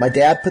 My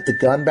dad put the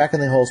gun back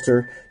in the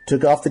holster,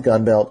 took off the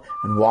gun belt,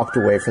 and walked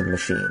away from the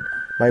machine.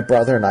 My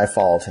brother and I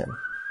followed him.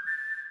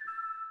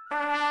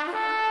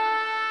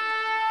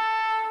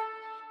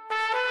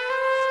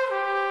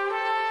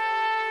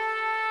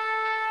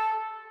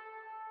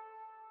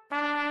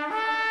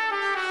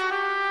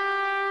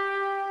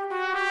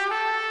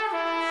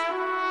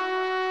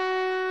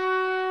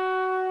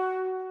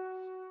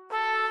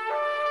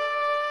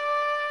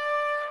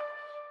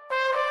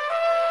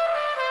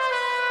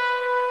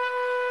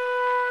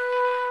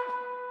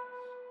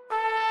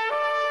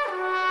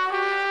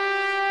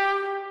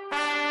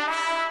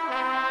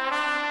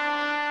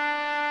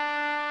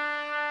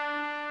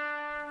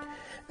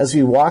 As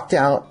we walked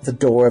out the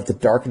door of the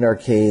darkened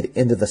arcade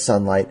into the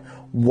sunlight,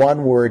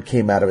 one word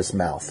came out of his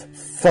mouth.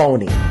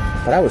 Phony.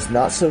 But I was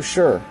not so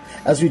sure.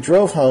 As we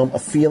drove home, a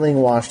feeling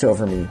washed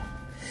over me.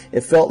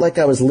 It felt like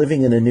I was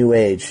living in a new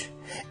age.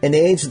 An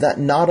age that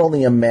not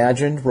only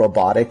imagined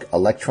robotic,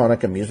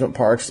 electronic amusement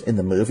parks in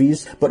the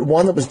movies, but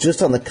one that was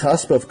just on the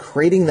cusp of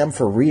creating them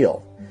for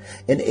real.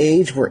 An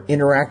age where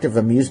interactive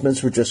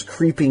amusements were just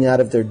creeping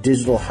out of their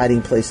digital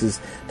hiding places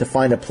to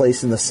find a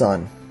place in the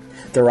sun.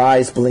 Their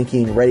eyes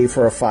blinking, ready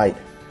for a fight.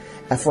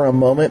 And for a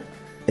moment,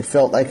 it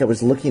felt like I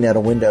was looking at a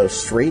window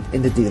straight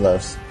into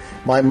Delos.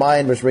 My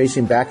mind was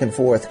racing back and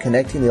forth,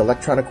 connecting the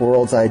electronic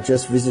worlds I had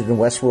just visited in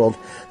Westworld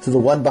to the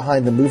one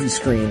behind the movie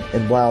screen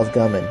in Wild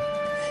Gunman.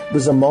 It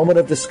was a moment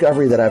of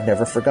discovery that I've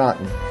never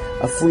forgotten.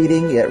 A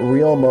fleeting yet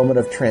real moment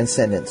of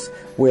transcendence,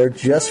 where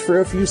just for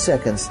a few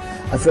seconds,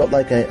 I felt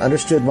like I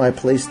understood my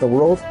place in the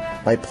world,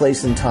 my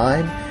place in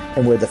time,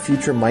 and where the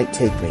future might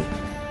take me.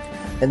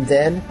 And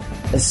then,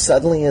 as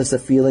suddenly as the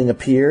feeling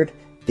appeared,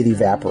 it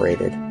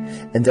evaporated.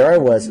 And there I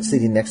was,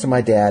 sitting next to my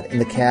dad in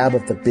the cab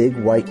of the big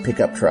white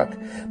pickup truck,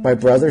 my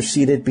brother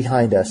seated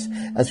behind us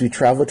as we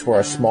traveled to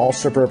our small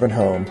suburban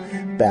home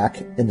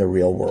back in the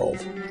real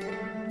world.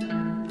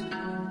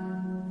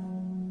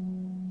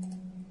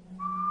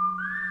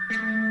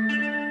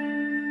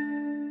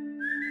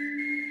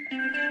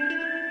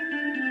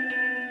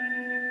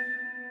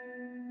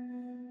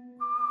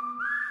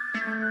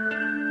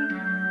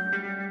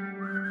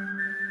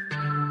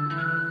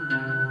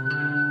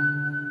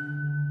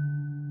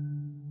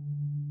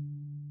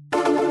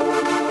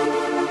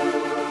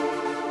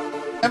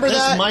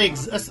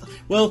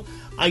 Well,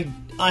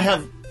 I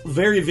have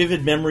very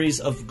vivid memories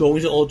of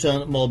going to Old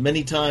Town Mall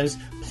many times,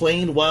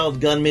 playing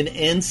Wild Gunman,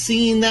 and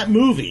seeing that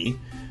movie.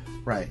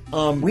 Right.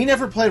 We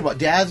never played what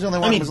Dad's the only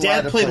one. I mean, was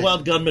Dad played play.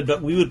 Wild Gunman,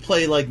 but we would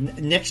play like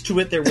next to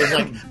it. There was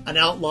like an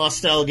outlaw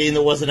style game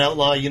that was an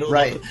outlaw, you know.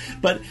 Right.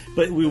 But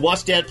we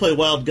watched Dad play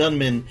Wild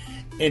Gunman,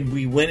 and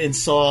we went and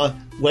saw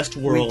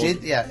Westworld. We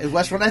did, yeah,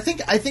 Westworld. I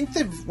think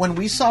that when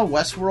we saw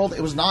Westworld,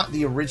 it was not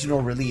the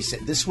original release.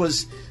 This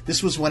was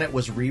when it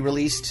was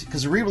re-released,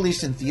 because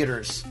re-released in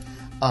theaters.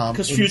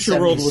 Because Future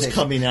World was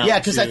coming out. Yeah,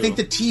 because I too.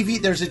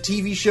 think there's a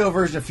TV show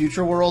version of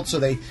Future World, so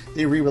they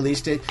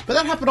re-released it. But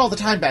that happened all the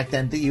time back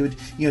then. That you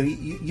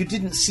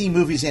didn't see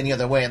movies any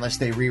other way unless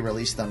they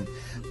re-released them.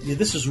 Yeah,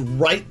 this was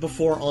right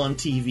before On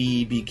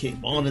TV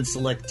became On and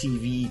Select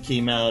TV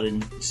came out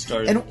and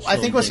started. And I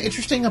think what's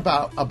interesting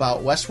about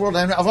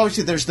Westworld, and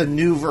obviously there's the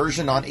new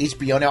version on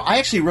HBO now. I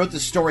actually wrote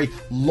this story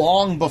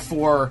long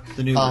before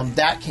the new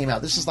that came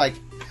out. This is like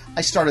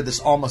I started this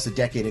almost a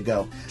decade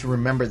ago to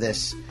remember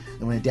this.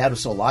 when Dad was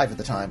still alive at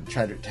the time,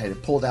 tried to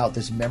pull out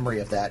this memory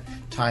of that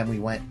time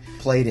we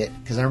played it,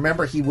 because I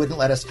remember he wouldn't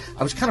let us.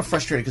 I was kind of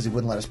frustrated because he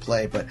wouldn't let us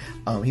play, but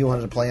he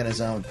wanted to play on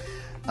his own.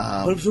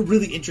 But it was a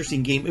really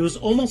interesting game. It was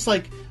almost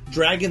like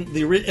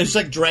it was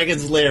like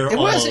Dragon's Lair. It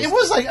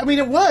was like, I mean,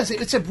 it was.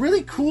 It's a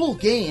really cool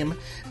game,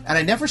 and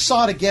I never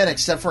saw it again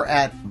except for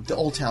at the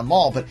Old Town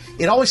Mall. But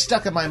it always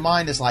stuck in my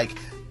mind as like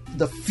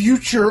the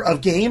future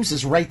of games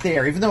is right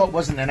there, even though it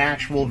wasn't an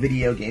actual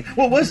video game.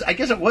 Well, it was. I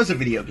guess it was a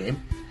video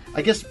game.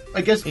 I guess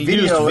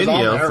video was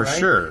on there, for right?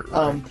 sure.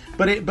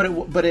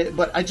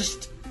 But I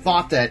just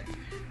thought that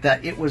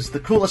it was the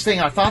coolest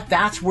thing. I thought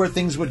that's where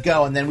things would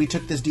go, and then we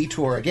took this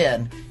detour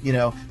again. You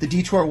know, the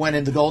detour went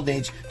in the Golden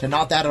Age to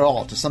not that at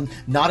all, to some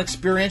not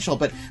experiential,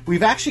 but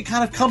we've actually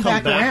kind of come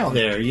back around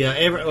there. Yeah,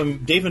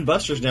 Dave &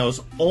 Buster's now is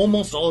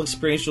almost all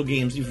experiential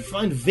games. If you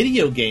find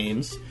video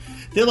games,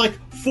 they're like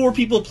 4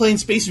 people playing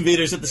Space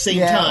Invaders at the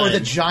same time, or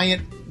the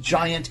giant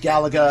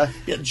Galaga,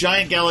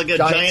 giant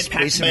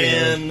Space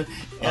Pac-Man.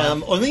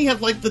 Or then you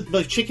have like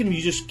the chicken. You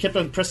just kept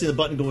on pressing the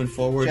button going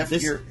forward. Jeff,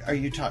 you're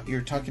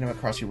talking about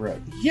Crossy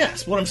Road?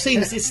 Yes. What I'm saying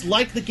is, it's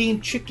like the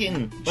game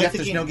Chicken. Jeff,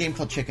 there's no game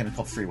called Chicken. It's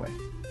called Freeway.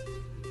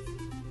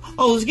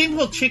 Oh, there's a game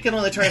called Chicken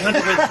on the Atari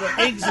 100 where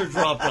eggs are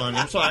dropped on you.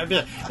 I'm sorry.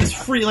 It's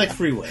free like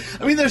Freeway.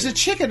 I mean, there's a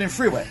chicken in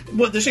Freeway.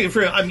 Well, there's chicken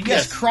Freeway. I mean,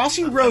 yes.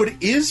 Crossy Road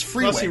is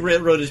Freeway.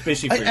 Crossy Road is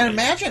basically Freeway. And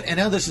imagine, I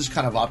know this is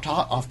kind of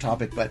off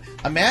topic, but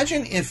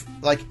imagine if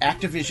like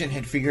Activision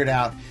had figured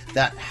out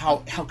that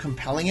how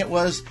compelling it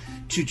was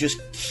to just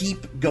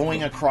keep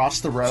going across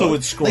the road. So it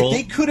would scroll. Like,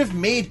 they could have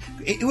made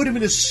it would have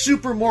been a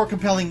super more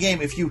compelling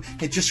game if you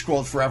had just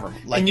scrolled forever.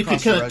 Like, and you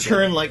could kind of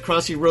turn like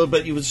Crossy Road,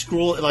 but you would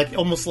scroll like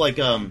almost like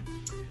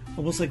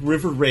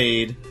River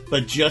Raid,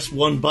 but just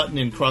one button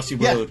in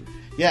Crossy Road.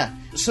 Yeah.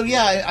 So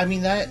I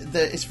mean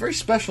it's very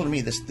special to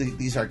me.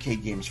 These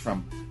arcade games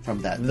from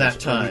that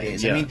time. Early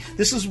days. Yeah. I mean,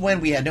 this is when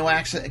we had no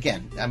access.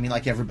 Again, I mean,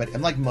 like everybody,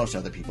 and like most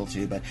other people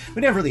too, but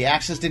we never really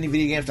accessed any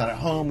video games. Not at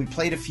home. We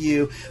played a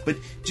few, but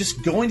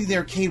just going to the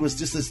arcade was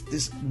just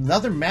this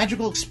another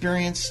magical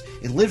experience.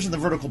 It lives in the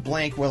vertical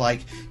blank, where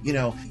like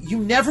you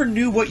never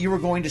knew what you were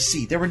going to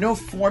see. There were no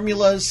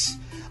formulas.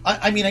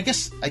 I mean, I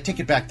guess I take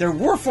it back. There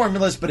were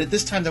formulas, but at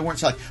this time there weren't.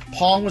 So like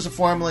Pong was a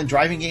formula, and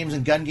driving games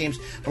and gun games,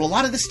 but a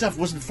lot of this stuff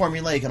wasn't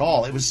formulaic at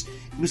all. It was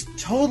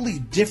totally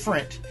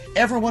different.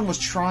 Everyone was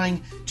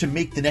trying to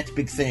make the next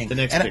big thing.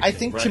 I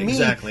think to me,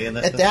 exactly. And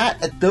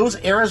at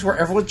those eras where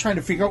everyone's trying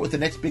to figure out what the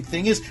next big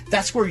thing is,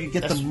 that's where you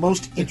get the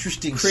most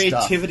interesting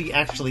creativity stuff.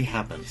 Actually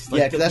happens.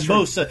 Like that's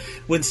most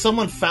when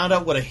someone found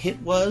out what a hit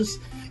was,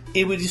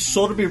 it would just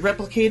sort of be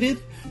replicated.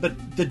 But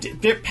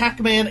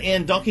Pac-Man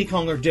and Donkey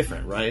Kong are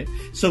different, right?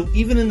 So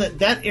even in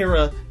that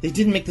era, they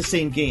didn't make the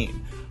same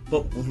game.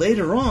 But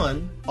later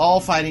on, all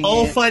fighting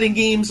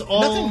games,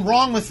 nothing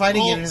wrong with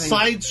fighting all anything.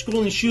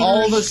 Side-scrolling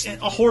shooters,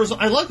 horizontal.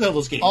 I like all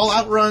those games. All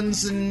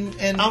outruns and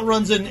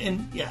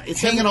yeah, it's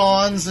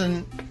hanging-ons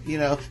and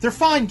they're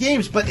fine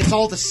games, but it's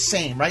all the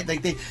same, right?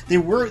 Like they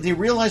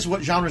realized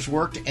what genres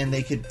worked, and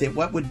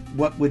what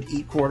would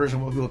eat quarters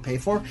and what people would pay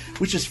for,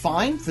 which is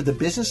fine for the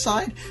business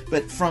side.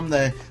 But from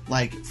the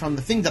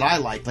thing that I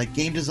like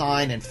game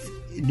design and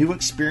new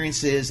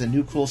experiences and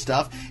new cool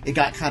stuff, it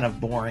got kind of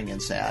boring and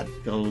sad.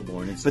 Got a little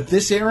boring and sad. But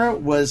this era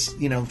was,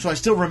 so I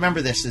still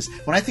remember this. Is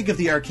when I think of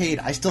the arcade,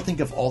 I still think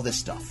of all this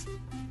stuff.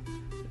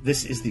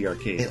 This is the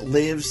arcade. It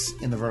lives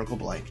in the vertical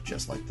blank,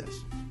 just like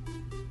this.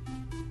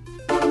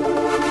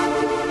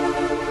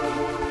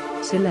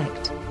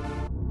 Select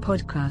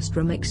Podcast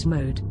Remix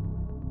Mode.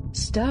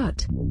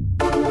 Start.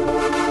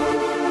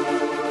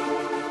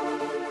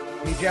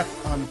 Hey Jeff,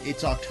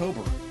 it's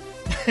October.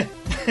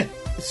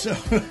 So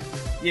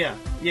yeah.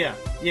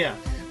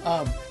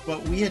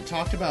 But we had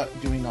talked about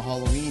doing a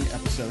Halloween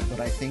episode, but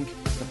I think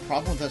the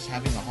problem with us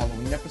having a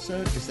Halloween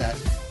episode is that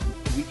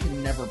we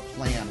can never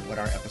plan what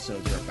our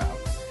episodes are about.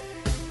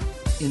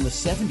 In the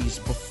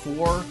 70s,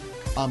 before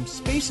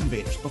Space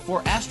Invaders,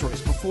 before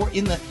Asteroids, before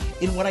in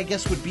what I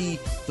guess would be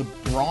the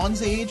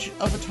Bronze Age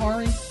of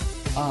Atari,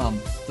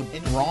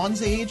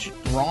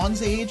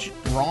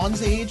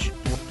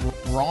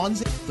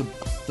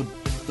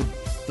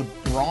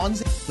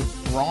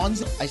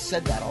 I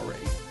said that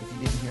already. If you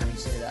didn't hear me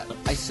say that,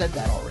 I said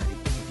that already.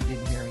 If you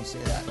didn't hear me say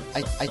that,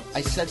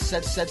 I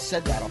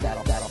said that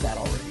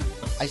already.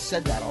 I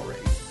said that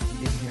already. If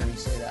you didn't hear me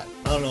say that,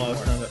 I don't know. I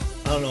was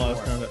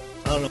kind of.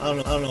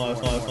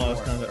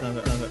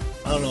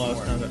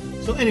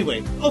 So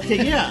anyway,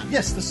 okay, yeah.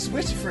 Yes, the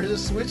Switch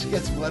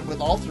gets what with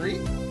all three.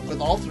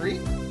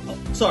 Oh,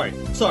 sorry.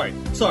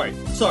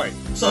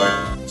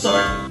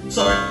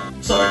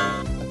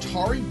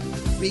 Atari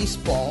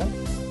baseball,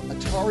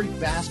 Atari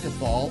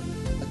basketball,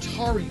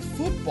 Atari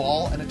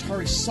football, and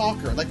Atari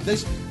soccer. Like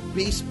this,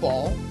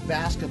 baseball,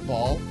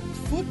 basketball,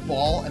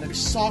 football, and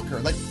soccer.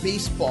 Like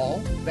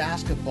baseball,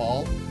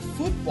 basketball,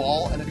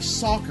 football, and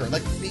soccer.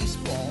 Like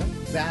baseball,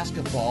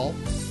 basketball,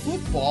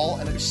 football,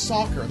 and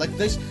soccer. Like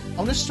this. I'm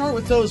going to start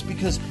with those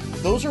because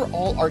those are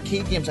all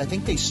arcade games. I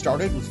think they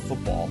started with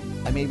football.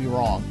 I may be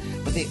wrong.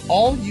 but they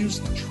all use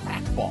the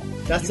trackball.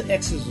 That's the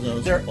X's and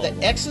O's They're football.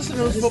 the X's and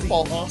O's That is the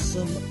football.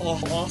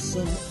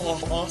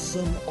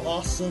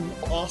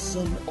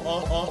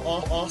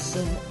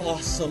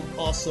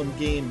 Awesome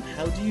game.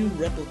 How do you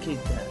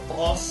replicate that?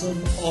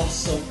 Awesome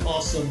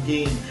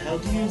game. How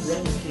do you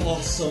replicate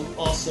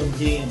awesome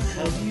game?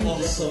 How do you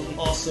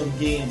awesome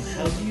game?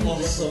 How do you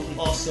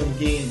awesome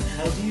game?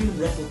 How do you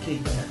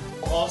replicate that?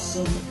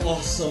 Awesome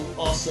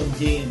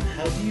game.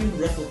 How do you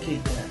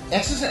replicate that?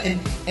 X's and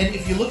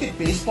if you look at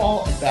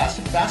baseball and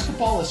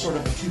basketball is sort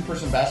of a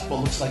two-person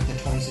basketball, looks like the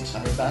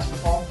 2600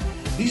 basketball.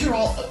 These are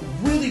all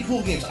really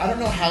cool games. I don't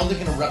know how they're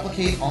going to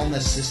replicate on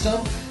this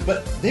system,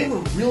 but they were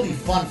really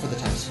fun for the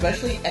time,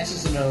 especially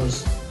X's and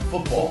O's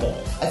football.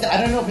 I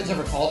don't know if it's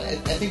ever called. I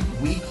think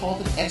we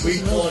called it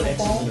X's and O's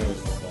football. We call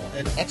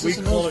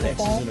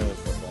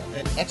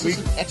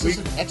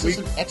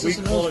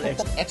it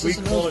X's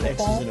and O's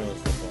football.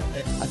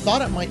 I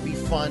thought it might be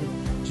fun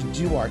to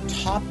do our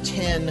top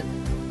 10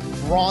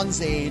 Bronze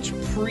Age,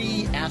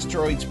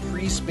 pre-Asteroids,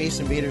 pre-Space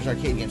Invaders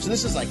arcade games. So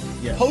this is like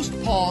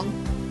post-Pong,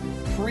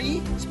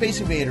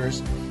 pre-Space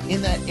Invaders,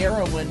 in that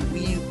era when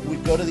we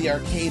would go to the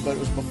arcade, but it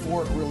was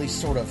before it really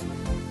sort of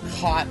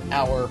caught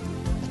our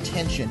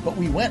attention. But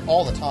we went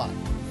all the time.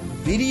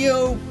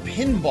 Video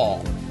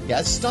Pinball.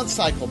 Yeah, Stunt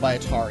Cycle by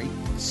Atari.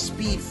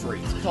 Speed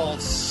Freeze, called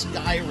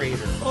Sky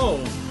Raider. Oh,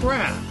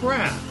 crap.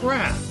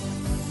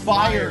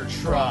 Fire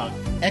Truck,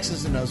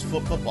 X's and O's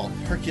football,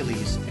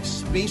 Hercules,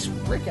 Space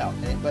Breakout.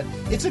 But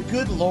it's a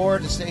good lore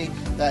to say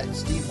that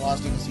Steve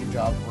Wozniak and Steve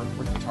Jobs worked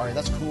with Atari.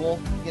 That's cool,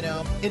 you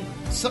know.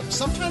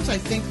 Sometimes I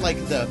think like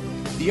the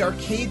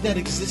arcade that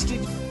existed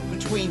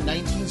between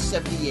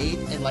 1978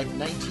 and like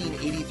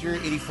 1983 or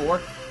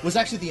 84 was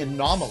actually the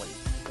anomaly.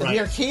 Right. The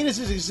arcade as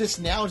it exists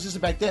now, as it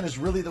existed back then, is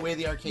really the way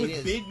the arcade With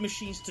is. big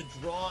machines to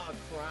draw a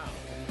crowd.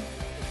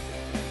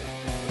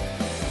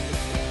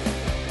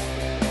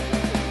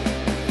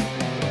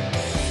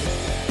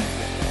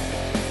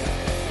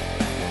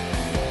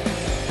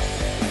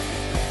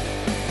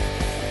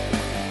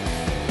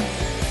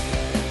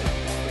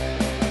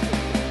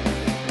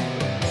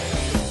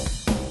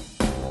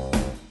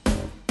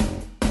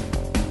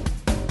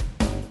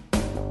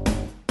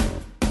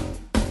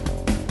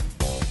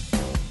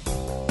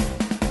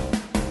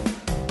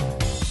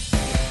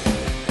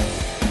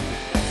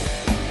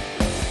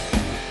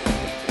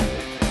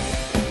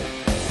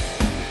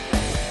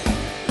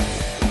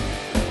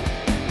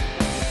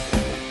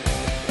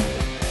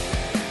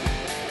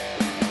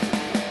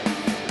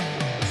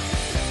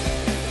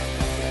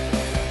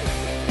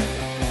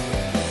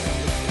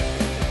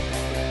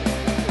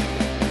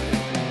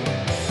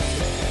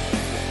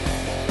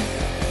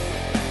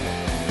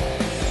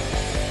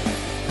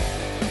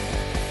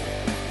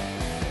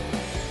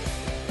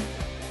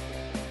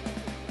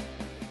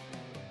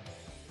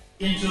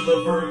 Into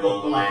the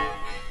vertical blank.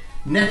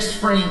 Next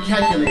frame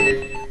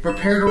calculated.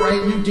 Prepare to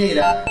write new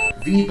data.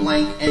 V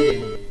blank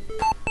ending.